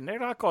attraction. They're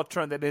not going to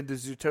turn that into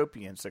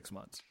Zootopia in 6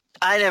 months.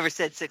 I never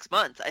said 6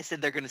 months. I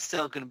said they're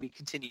still going to be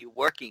continue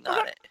working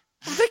on it.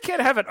 Well, they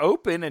can't have it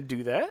open and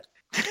do that.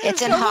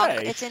 It's in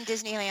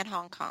Disneyland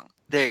Hong Kong.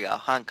 There you go,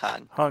 Hong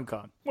Kong.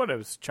 One of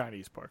those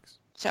Chinese parks.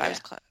 So I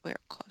was we were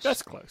close.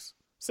 That's close.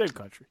 Same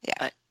country.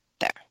 Yeah,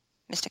 there,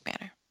 Mystic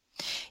Manor.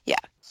 Yeah.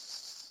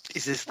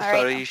 Is this the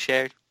photo you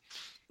shared?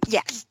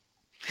 Yes.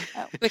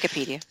 Oh.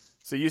 Wikipedia.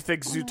 So you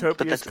think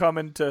Zootopia is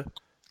coming to?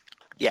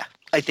 Yeah,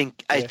 I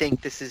think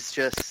this is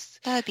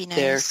just that would be nice.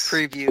 Their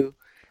preview.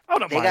 I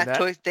don't mind that.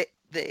 Toys.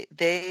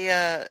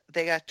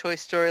 They got Toy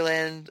Story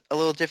Land a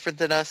little different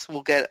than us.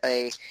 We'll get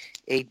a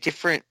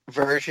different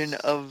version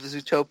of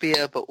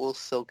Zootopia, but we'll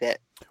still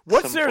get.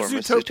 What's their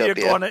Zootopia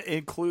going to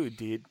include?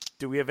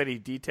 Do we have any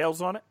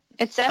details on it?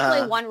 It's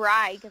definitely one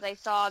ride because I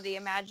saw the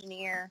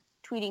Imagineer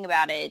tweeting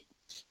about it.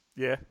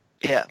 Yeah.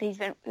 Yeah. He's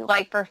been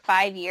for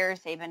 5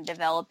 years. They've been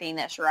developing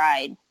this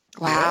ride.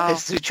 Wow.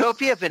 Has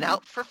Zootopia been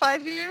out for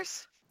 5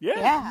 years?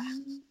 Yeah.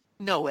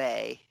 No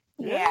way.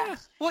 Yeah.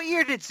 What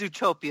year did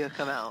Zootopia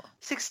come out?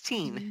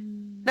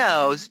 16.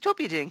 No,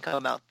 Zootopia didn't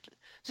come out.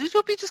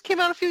 Zootopia just came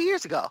out a few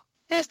years ago.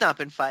 It's not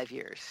been 5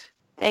 years.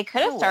 They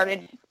could have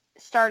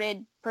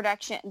started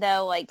production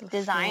though,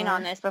 design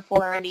on this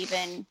before it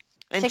even.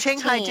 And 16.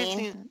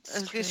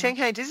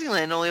 Shanghai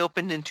Disneyland only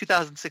opened in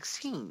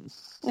 2016.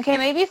 Okay,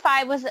 maybe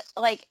 5 was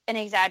an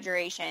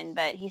exaggeration,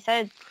 but he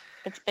said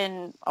it's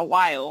been a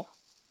while.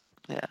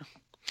 Yeah.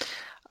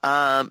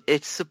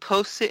 It's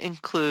supposed to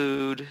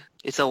include,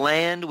 it's a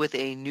land with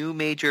a new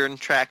major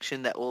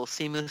attraction that will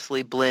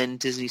seamlessly blend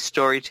Disney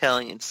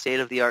storytelling and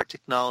state-of-the-art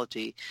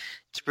technology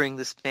to bring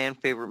this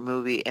fan-favorite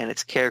movie and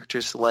its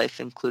characters to life,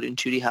 including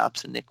Judy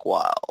Hopps and Nick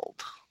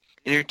Wilde.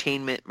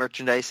 Entertainment,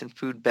 merchandise, and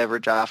food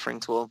beverage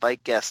offerings will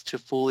invite guests to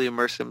fully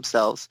immerse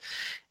themselves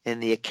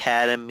in the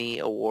Academy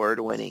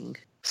Award-winning.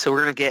 So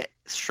we're going to get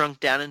shrunk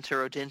down into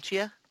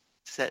Rodentia?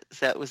 Is that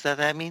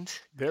that means?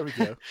 There we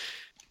go.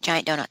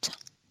 Giant donuts.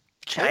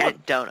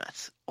 Giant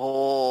donuts.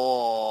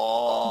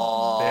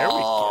 Oh. There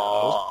we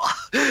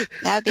go.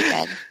 That would be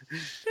good.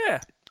 Yeah.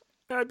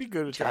 That'd be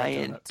good with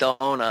giant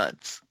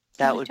donuts.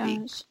 That would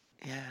be.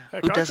 Yeah.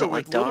 Heck, who doesn't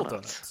like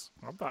donuts?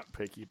 I'm not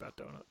picky about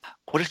donuts.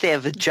 What if they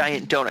have a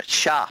giant donut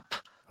shop?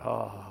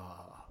 Oh.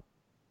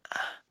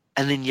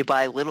 And then you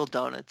buy little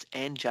donuts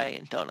and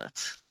giant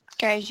donuts.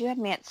 Guys, you had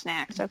me at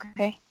snacks,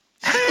 okay?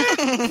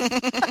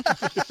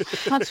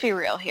 Let's be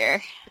real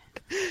here.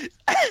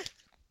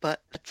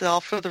 But that's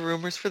all for the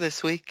rumors for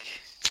this week.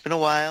 It's been a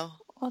while.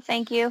 Well,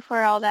 thank you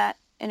for all that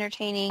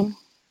entertaining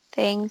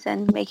things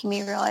and making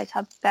me realize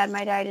how bad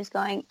my diet is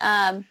going.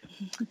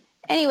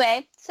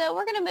 Anyway, so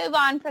we're going to move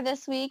on for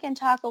this week and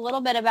talk a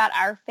little bit about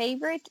our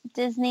favorite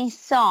Disney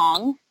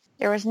song.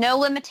 There was no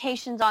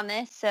limitations on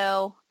this,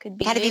 so could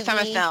be It had to be from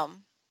a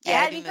film. It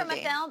had to be from a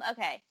film?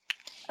 Okay.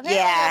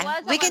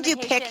 Yeah, we can do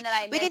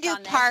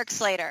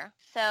parks later.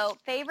 So,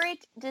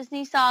 favorite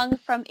Disney song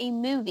from a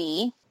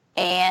movie,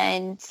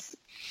 and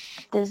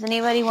does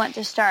anybody want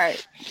to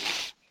start?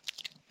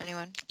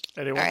 Anyone?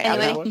 Anyone? All right,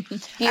 Anyone?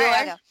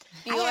 Bueller?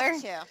 Bueller? I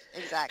have two.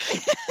 Exactly.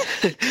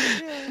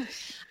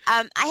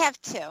 I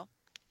have two.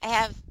 I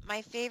have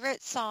my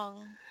favorite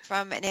song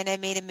from an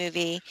animated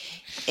movie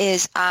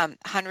is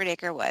 100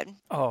 Acre Wood.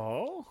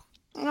 Oh.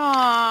 Aww.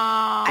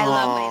 I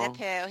love Winnie the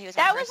Pooh. He was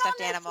my first stuffed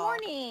animal. That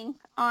was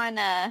on this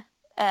morning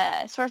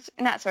on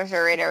not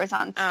Sorcerer Radio. It was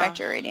on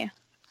Spectre Radio.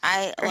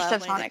 I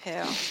love Winnie the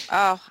Pooh.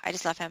 Oh, I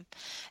just love him.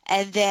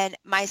 And then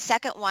my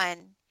second one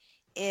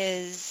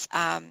is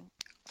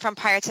from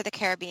Pirates of the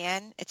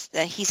Caribbean. It's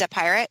He's a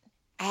Pirate.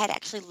 I had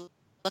actually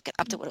look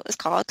up to what it was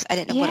called because I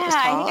didn't know what it was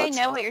called. I think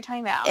I know what you're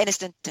talking about. And it's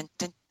dun, dun,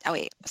 dun. Oh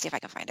wait, let's see if I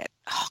can find it.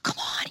 Oh, come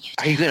on, you.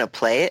 Are you gonna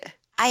play it?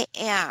 I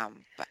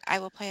am, but I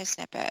will play a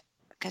snippet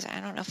because I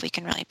don't know if we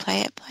can really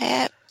play it.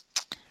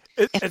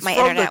 It's my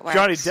from internet the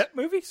Johnny Depp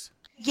movies.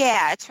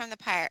 Yeah, it's from the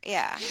Pirate.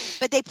 Yeah,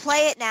 but they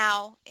play it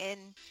now in.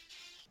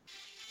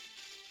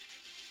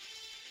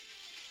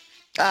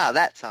 Ah,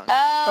 that song.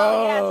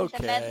 Oh, yeah, it's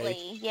okay. a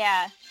medley.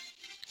 Yeah.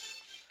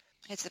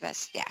 It's the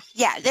best. Yeah,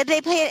 yeah.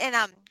 They play it in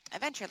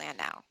Adventureland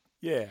now.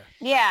 Yeah.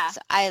 Yeah.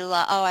 So I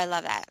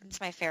love that. It's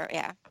my favorite.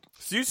 Yeah.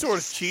 So you sort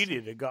of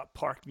cheated and got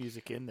park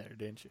music in there,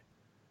 didn't you?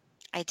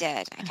 I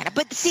did. I kind of.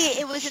 But see,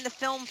 it was in the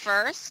film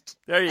first.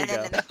 There you and go.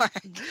 Then in the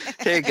park.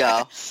 There you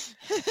go.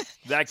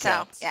 That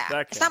counts. So, yeah.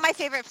 That It's not my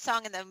favorite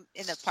song in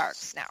the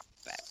parks now,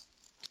 but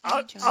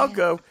I'll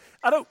go.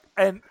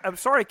 And I'm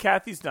sorry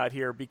Kathy's not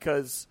here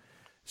because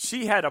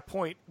she had a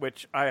point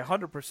which I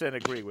 100%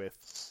 agree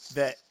with,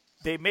 that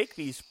they make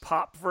these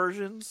pop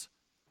versions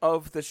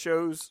of the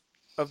shows,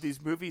 of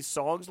these movies'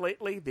 songs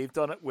lately. They've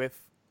done it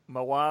with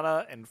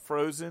Moana and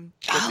Frozen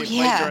that they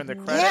play during the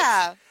credits.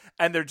 Yeah.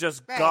 And they're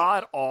just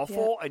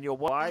god-awful, and you'll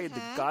why in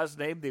God's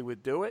name they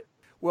would do it.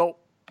 Well,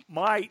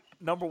 my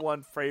number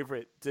one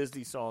favorite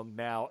Disney song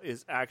now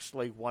is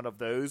actually one of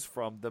those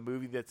from the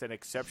movie that's an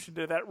exception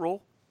to that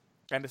rule,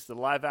 and it's the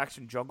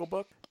live-action Jungle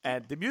Book.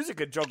 And the music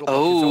of Jungle Book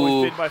has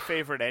always been my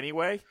favorite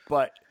anyway,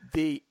 but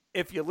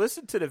if you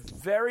listen to the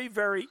very,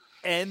 very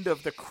end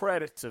of the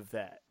credits of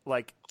that,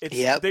 like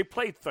they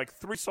played like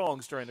 3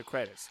 songs during the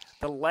credits.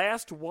 The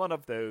last one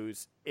of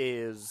those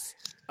is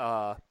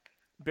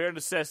Bare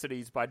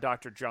Necessities by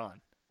Dr.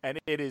 John. And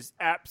it is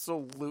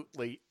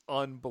absolutely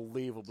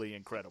unbelievably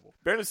incredible.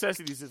 Bare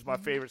Necessities is my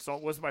favorite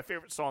song. Was my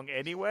favorite song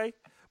anyway,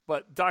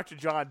 but Dr.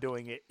 John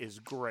doing it is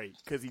great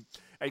because he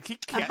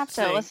can't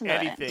sing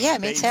anything. Yeah,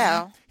 me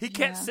too. He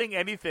can't sing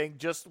anything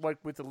just like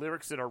with the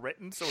lyrics that are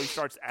written, so he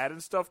starts adding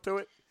stuff to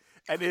it.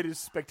 And it is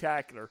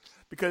spectacular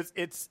because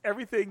it's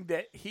everything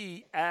that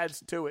he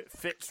adds to it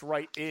fits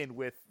right in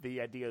with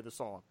the idea of the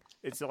song.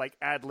 It's like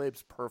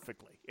ad-libs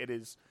perfectly. It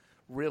is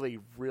really,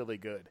 really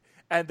good.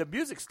 And the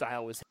music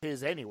style is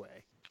his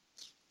anyway.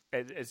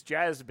 And it's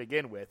jazz to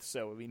begin with,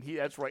 so I mean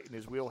that's right in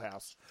his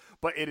wheelhouse.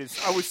 But it is.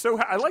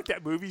 I like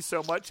that movie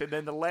so much, and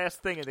then the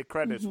last thing in the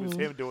credits was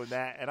him doing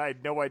that, and I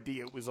had no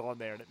idea it was on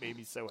there, and it made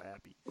me so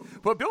happy.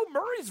 But Bill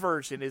Murray's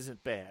version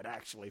isn't bad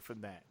actually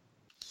from that.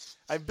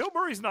 Bill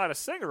Murray's not a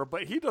singer,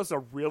 but he does a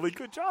really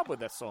good job with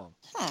that song.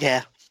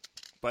 Yeah.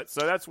 But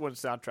so that's one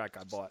soundtrack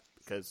I bought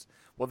because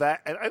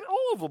that and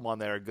all of them on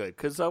there are good.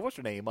 Because what's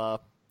her name?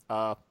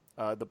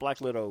 The Black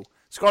Widow,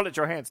 Scarlett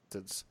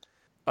Johansson's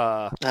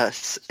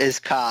is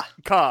Ka.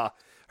 Ka.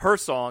 Her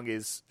song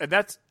is, and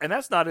that's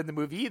not in the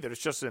movie either. It's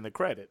just in the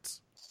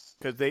credits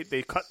because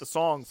they cut the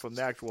song from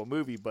the actual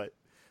movie, but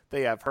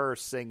they have her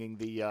singing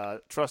the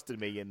 "Trust in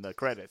Me" in the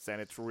credits,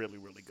 and it's really,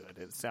 really good.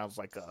 It sounds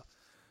like a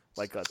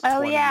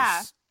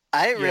 20s.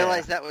 I didn't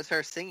realize that was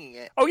her singing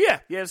it. Oh yeah,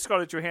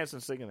 Scarlett Johansson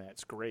singing that.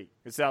 It's great.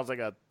 It sounds like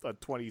a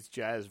 20s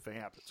jazz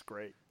vamp. It's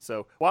great.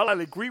 So while I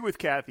agree with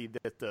Kathy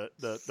that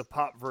the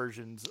pop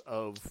versions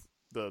of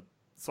the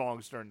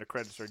songs during the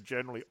credits are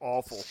generally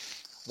awful,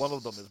 one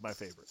of them is my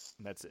favorite,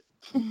 and that's it.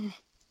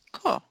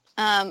 Cool.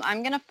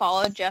 I'm gonna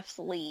follow Jeff's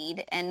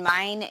lead, and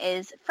mine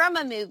is from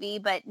a movie,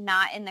 but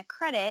not in the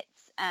credits.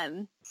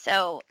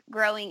 So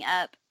growing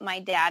up,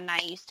 my dad and I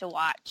used to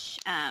watch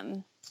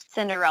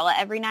Cinderella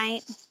every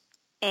night,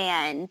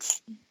 and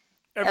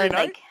every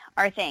night? Like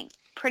our thing.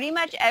 Pretty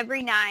much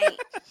every night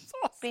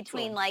awesome.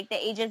 Between like the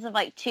ages of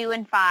like 2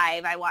 and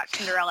 5, I watched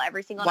Cinderella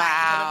every single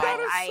night.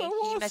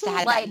 He must have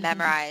had that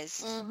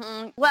memorized.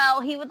 Mm-hmm. Well,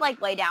 he would like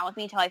lay down with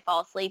me until I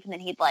fall asleep, and then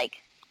he'd like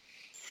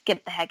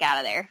skip the heck out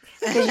of there.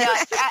 You know,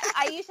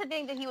 I used to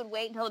think that he would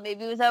wait until the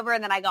movie was over,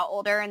 and then I got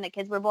older and the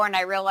kids were born, and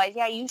I realized,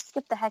 you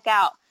skipped the heck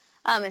out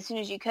as soon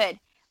as you could.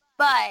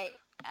 But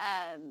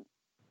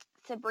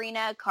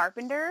Sabrina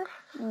Carpenter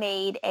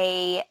made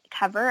a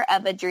cover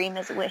of A Dream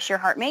Is a Wish Your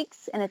Heart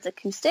Makes, and it's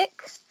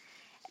acoustic,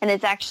 and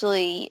it's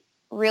actually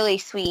really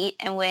sweet.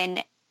 And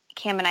when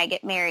Cam and I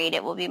get married,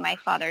 it will be my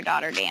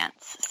father-daughter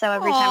dance. So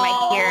every time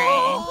I hear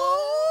it,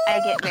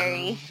 I get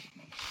very...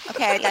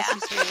 Okay, that's so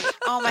sweet.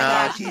 Oh my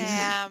gosh,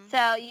 Cam.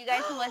 So you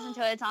guys can listen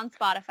to it. It's on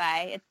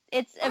Spotify.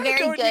 It's a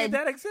very good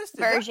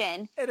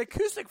version. An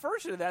acoustic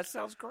version of that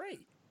sounds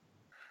great.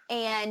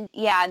 And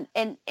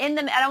and in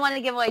the, I don't want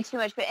to give away too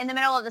much, but in the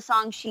middle of the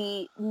song,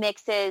 she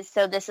mixes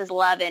 "So This Is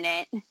Love" in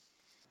it,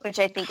 which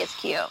I think is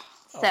cute.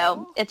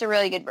 So it's a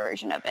really good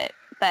version of it.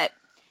 But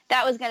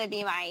that was going to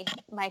be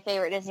my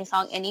favorite Disney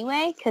song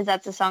anyway, because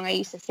that's a song I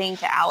used to sing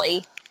to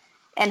Allie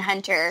and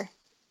Hunter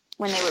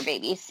when they were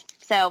babies.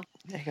 So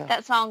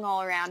that song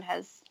all around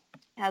has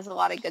a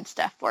lot of good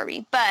stuff for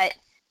me. But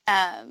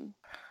I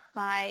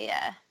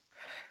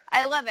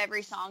love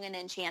every song in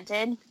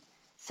Enchanted,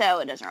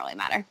 so it doesn't really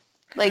matter.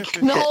 Like,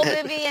 the whole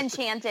movie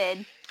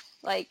Enchanted,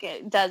 like,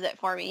 it does it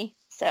for me.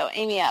 So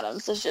Amy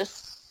Adams is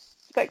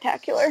just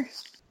spectacular.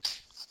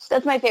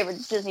 That's my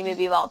favorite Disney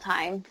movie of all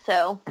time.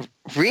 So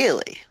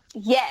Really?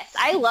 Yes,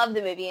 I love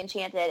the movie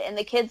Enchanted, and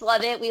the kids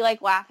love it. We,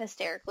 like, laugh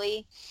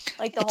hysterically,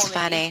 like, the whole movie. It's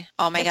funny.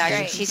 Oh, my gosh.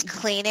 Great. She's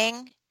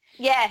cleaning.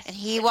 Yes. And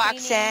he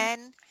walks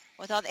in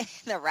with all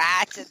the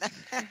rats.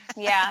 And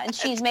and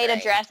she's made a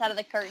dress out of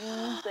the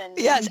curtains. And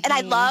yes, and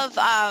I love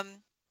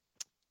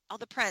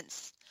the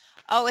prince.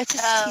 Oh,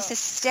 he's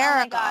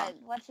hysterical. Oh, my God.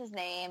 What's his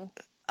name?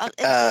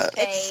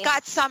 It's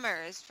Scott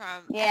Summers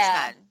from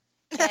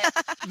X-Men.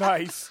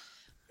 Nice.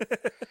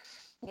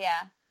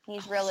 Yeah.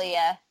 He's really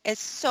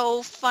It's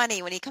so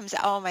funny when he comes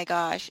out. Oh, my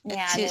gosh.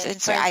 Yeah,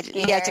 it's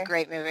a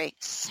great movie.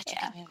 Such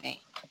a good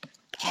movie.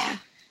 Yeah.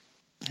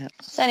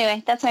 So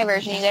anyway, that's my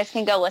version. You guys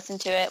can go listen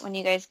to it when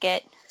you guys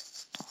get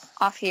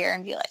off here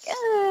and be like,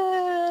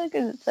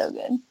 because it's so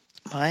good.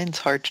 Mine's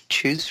hard to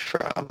choose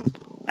from.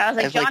 I was like,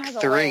 I have John like has a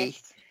 3.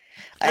 list.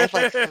 I have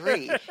like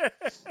 3.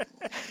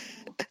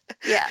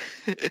 Yeah.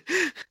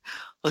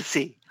 Let's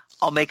see.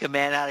 I'll Make a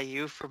Man Out of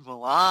You from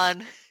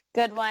Mulan.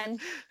 Good one.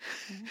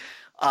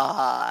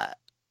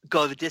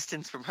 Go the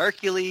Distance from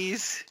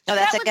Hercules. Oh,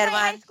 that's that a good was my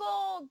high one.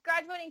 school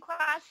graduating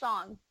class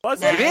song.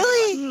 Was Nice. it?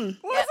 Really?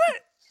 Was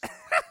it?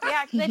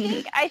 Yeah,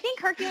 because I think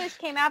Hercules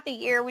came out the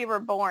year we were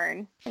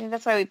born. I think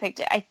that's why we picked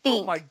it. I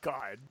think. Oh my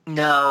god.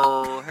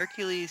 No.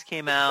 Hercules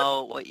came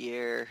out what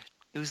year?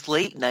 It was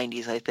late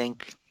 90s, I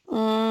think.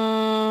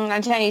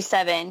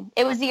 1997.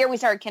 It was the year we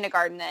started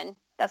kindergarten then.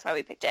 That's why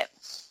we picked it.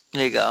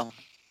 There you go.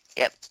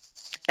 Yep.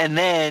 And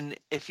then,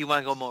 if you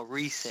want to go more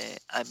recent,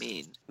 I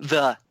mean,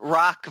 the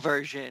rock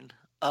version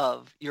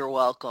of You're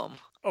Welcome.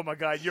 Oh my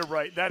god, you're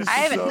right. That is I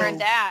haven't so heard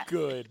that.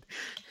 good.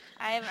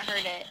 I haven't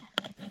heard it.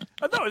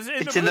 No,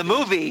 It's in the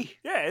movie.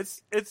 Yeah,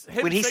 it's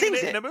him When he singing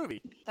sings it in it. a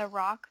movie. The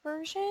Rock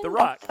version? The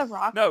Rock. What's The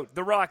Rock? No,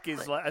 The Rock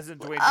is as in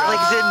Dwayne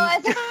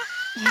Oh, Johnson.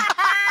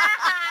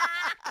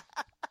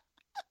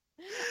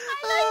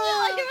 Like,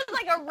 I thought it was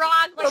like a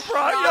rock, like The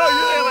Rock,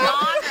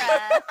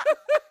 yeah. genre.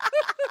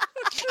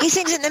 He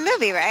sings in the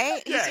movie,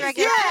 right? Yeah, He's a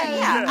regular. yeah, Yeah.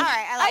 yeah. All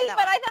right, I like that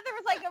But one. I thought there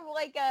was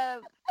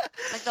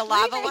Like the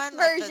lava remix one? Like the-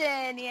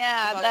 version.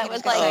 Yeah, well, that he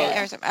was gonna like.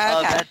 say or something. Oh,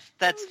 Okay.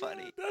 that's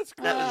funny. That's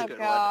great. That was a Oh good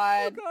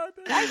God! Oh,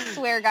 God. I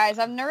swear, guys,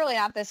 I'm really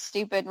not this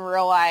stupid in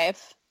real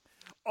life.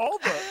 all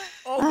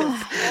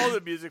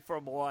the music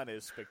from Mulan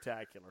is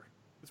spectacular.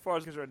 As far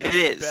as concerned, that's It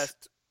the is.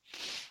 best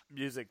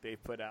music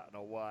they've put out in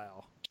a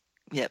while.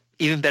 Yep.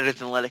 Even better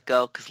than Let It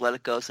Go, because Let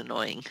It Go's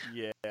annoying.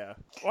 Yeah. Well,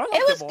 I like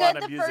It was the good Moana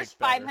the music first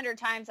better. 500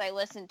 times I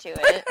listened to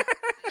it.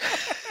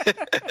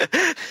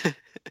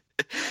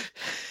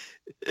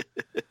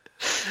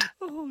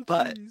 Oh,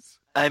 But- jeez.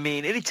 I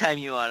mean, anytime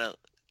you want to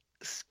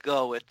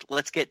go with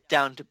let's get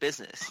down to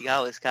business, you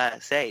always got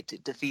to say to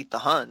defeat the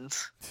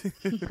Huns.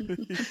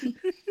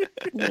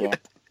 Yeah.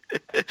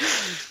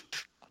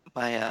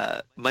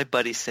 My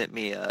buddy sent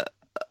me a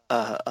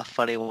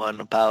funny one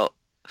about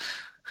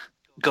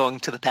going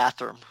to the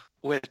bathroom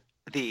with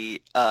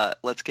the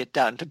let's get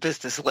down to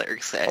business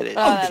lyrics in it.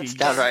 Oh, that's It's geez.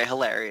 downright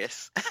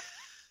hilarious.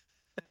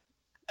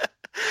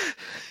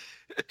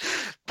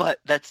 But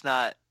that's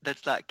not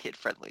kid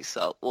friendly,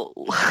 so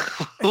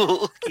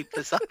we'll keep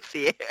this off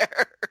the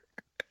air.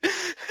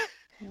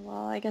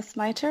 Well, I guess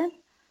my turn.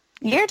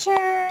 Your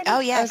turn. Oh,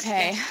 yes.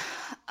 Okay.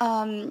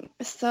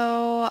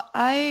 So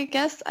I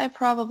guess I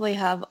probably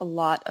have a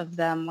lot of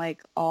them,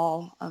 like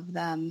all of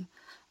them.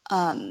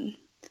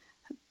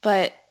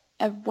 But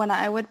when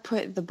I would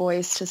put the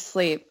boys to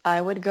sleep, I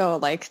would go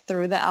like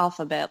through the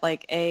alphabet,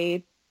 like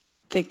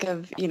think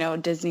of,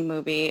 Disney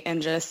movie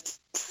and just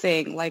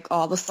sing like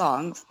all the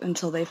songs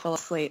until they fell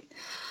asleep.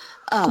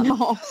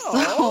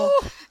 So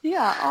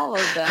yeah, all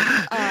of them.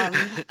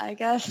 I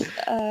guess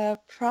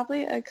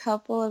probably a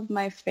couple of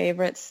my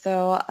favorites.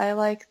 So I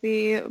like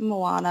the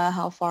Moana,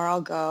 How Far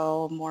I'll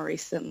Go, more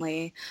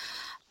recently.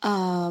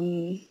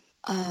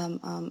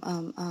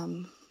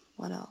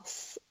 What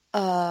else?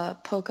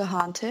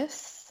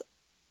 Pocahontas.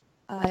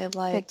 I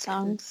like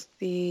songs.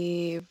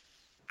 the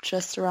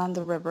Just Around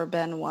the River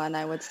Bend one.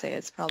 I would say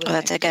it's probably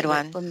that's my a good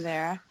favorite one. from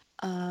there.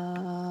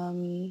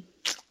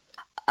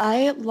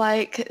 I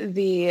like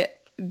the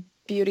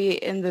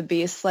Beauty and the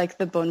Beast, like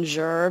the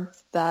Bonjour,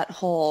 that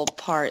whole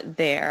part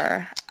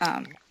there.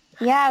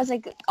 Yeah, I was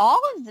like, all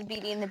of the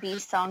Beauty and the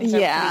Beast songs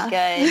are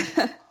pretty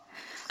good.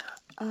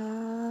 I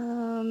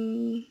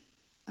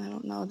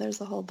don't know.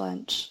 There's a whole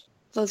bunch.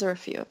 Those are a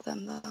few of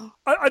them, though.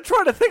 I'm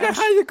trying to think of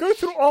how you go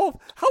through all.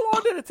 How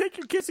long did it take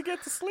your kids to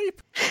get to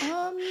sleep?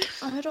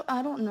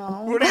 I don't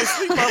know. Were they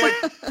asleep by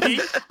like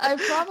 8? I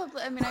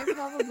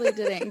probably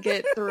didn't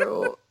get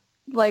through.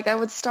 Like, I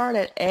would start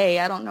at A.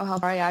 I don't know how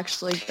far I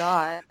actually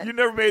got. You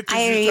never made it to I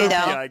hear you, Zootopia,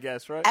 though. I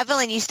guess, right?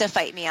 Evelyn used to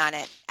fight me on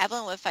it.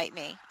 Evelyn would fight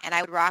me, and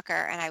I would rock her,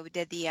 and I would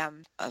did the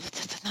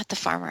not the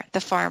farmer,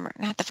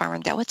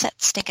 what's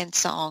that stinking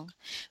song?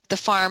 The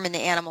farm and the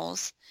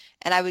animals,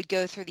 and I would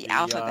go through the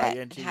alphabet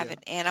and have an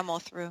animal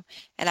through,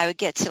 and I would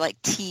get to like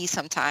T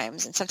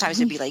sometimes, and sometimes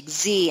it'd be like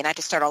Z, and I had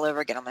to start all over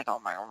again. I'm like, oh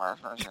my.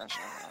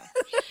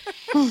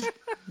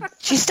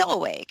 She's still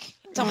awake.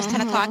 It's almost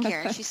 10 o'clock here,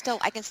 and I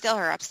can still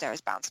hear her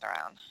upstairs bouncing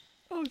around.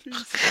 Oh,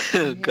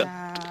 jeez.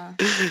 Yeah.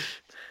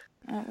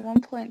 At one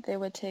point, they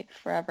would take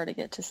forever to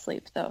get to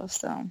sleep, though.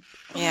 So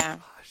Yeah.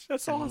 Gosh,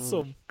 that's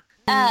awesome.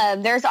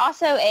 There's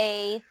also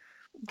a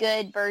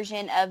good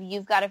version of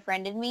You've Got a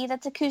Friend in Me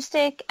that's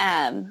acoustic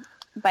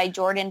by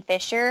Jordan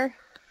Fisher.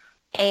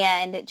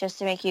 And just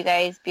to make you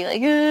guys be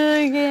like,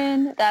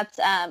 again, that's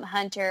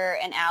Hunter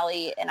and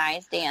Allie and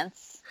I's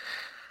dance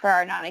for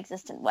our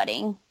non-existent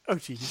wedding. Oh,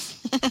 jeez.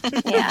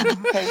 Yeah,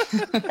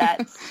 because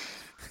that's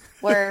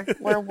we're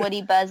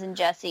Woody, Buzz, and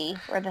Jesse.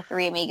 We're the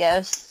three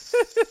amigos.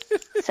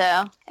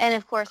 So, and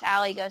of course,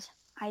 Allie goes,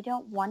 I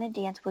don't want to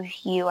dance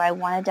with you. I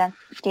want to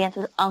dance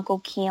with Uncle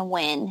Ken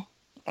Win.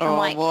 Oh,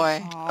 like,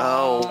 boy.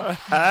 Oh.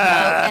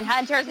 And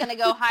Hunter's going to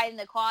go hide in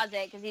the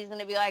closet because he's going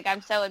to be like,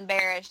 I'm so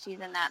embarrassed he's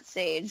in that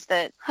stage.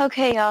 That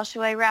okay, y'all,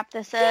 should I wrap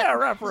this up? Yeah,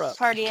 wrap her up.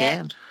 Party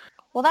it.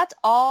 Well, that's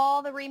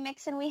all the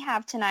remixing we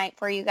have tonight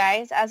for you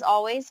guys. As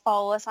always,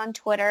 follow us on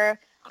Twitter,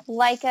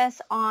 like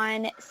us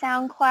on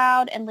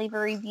SoundCloud, and leave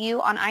a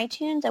review on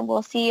iTunes, and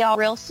we'll see y'all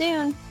real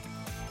soon.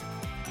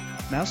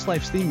 Mouse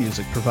Life's theme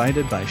music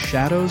provided by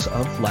Shadows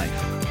of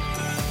Life.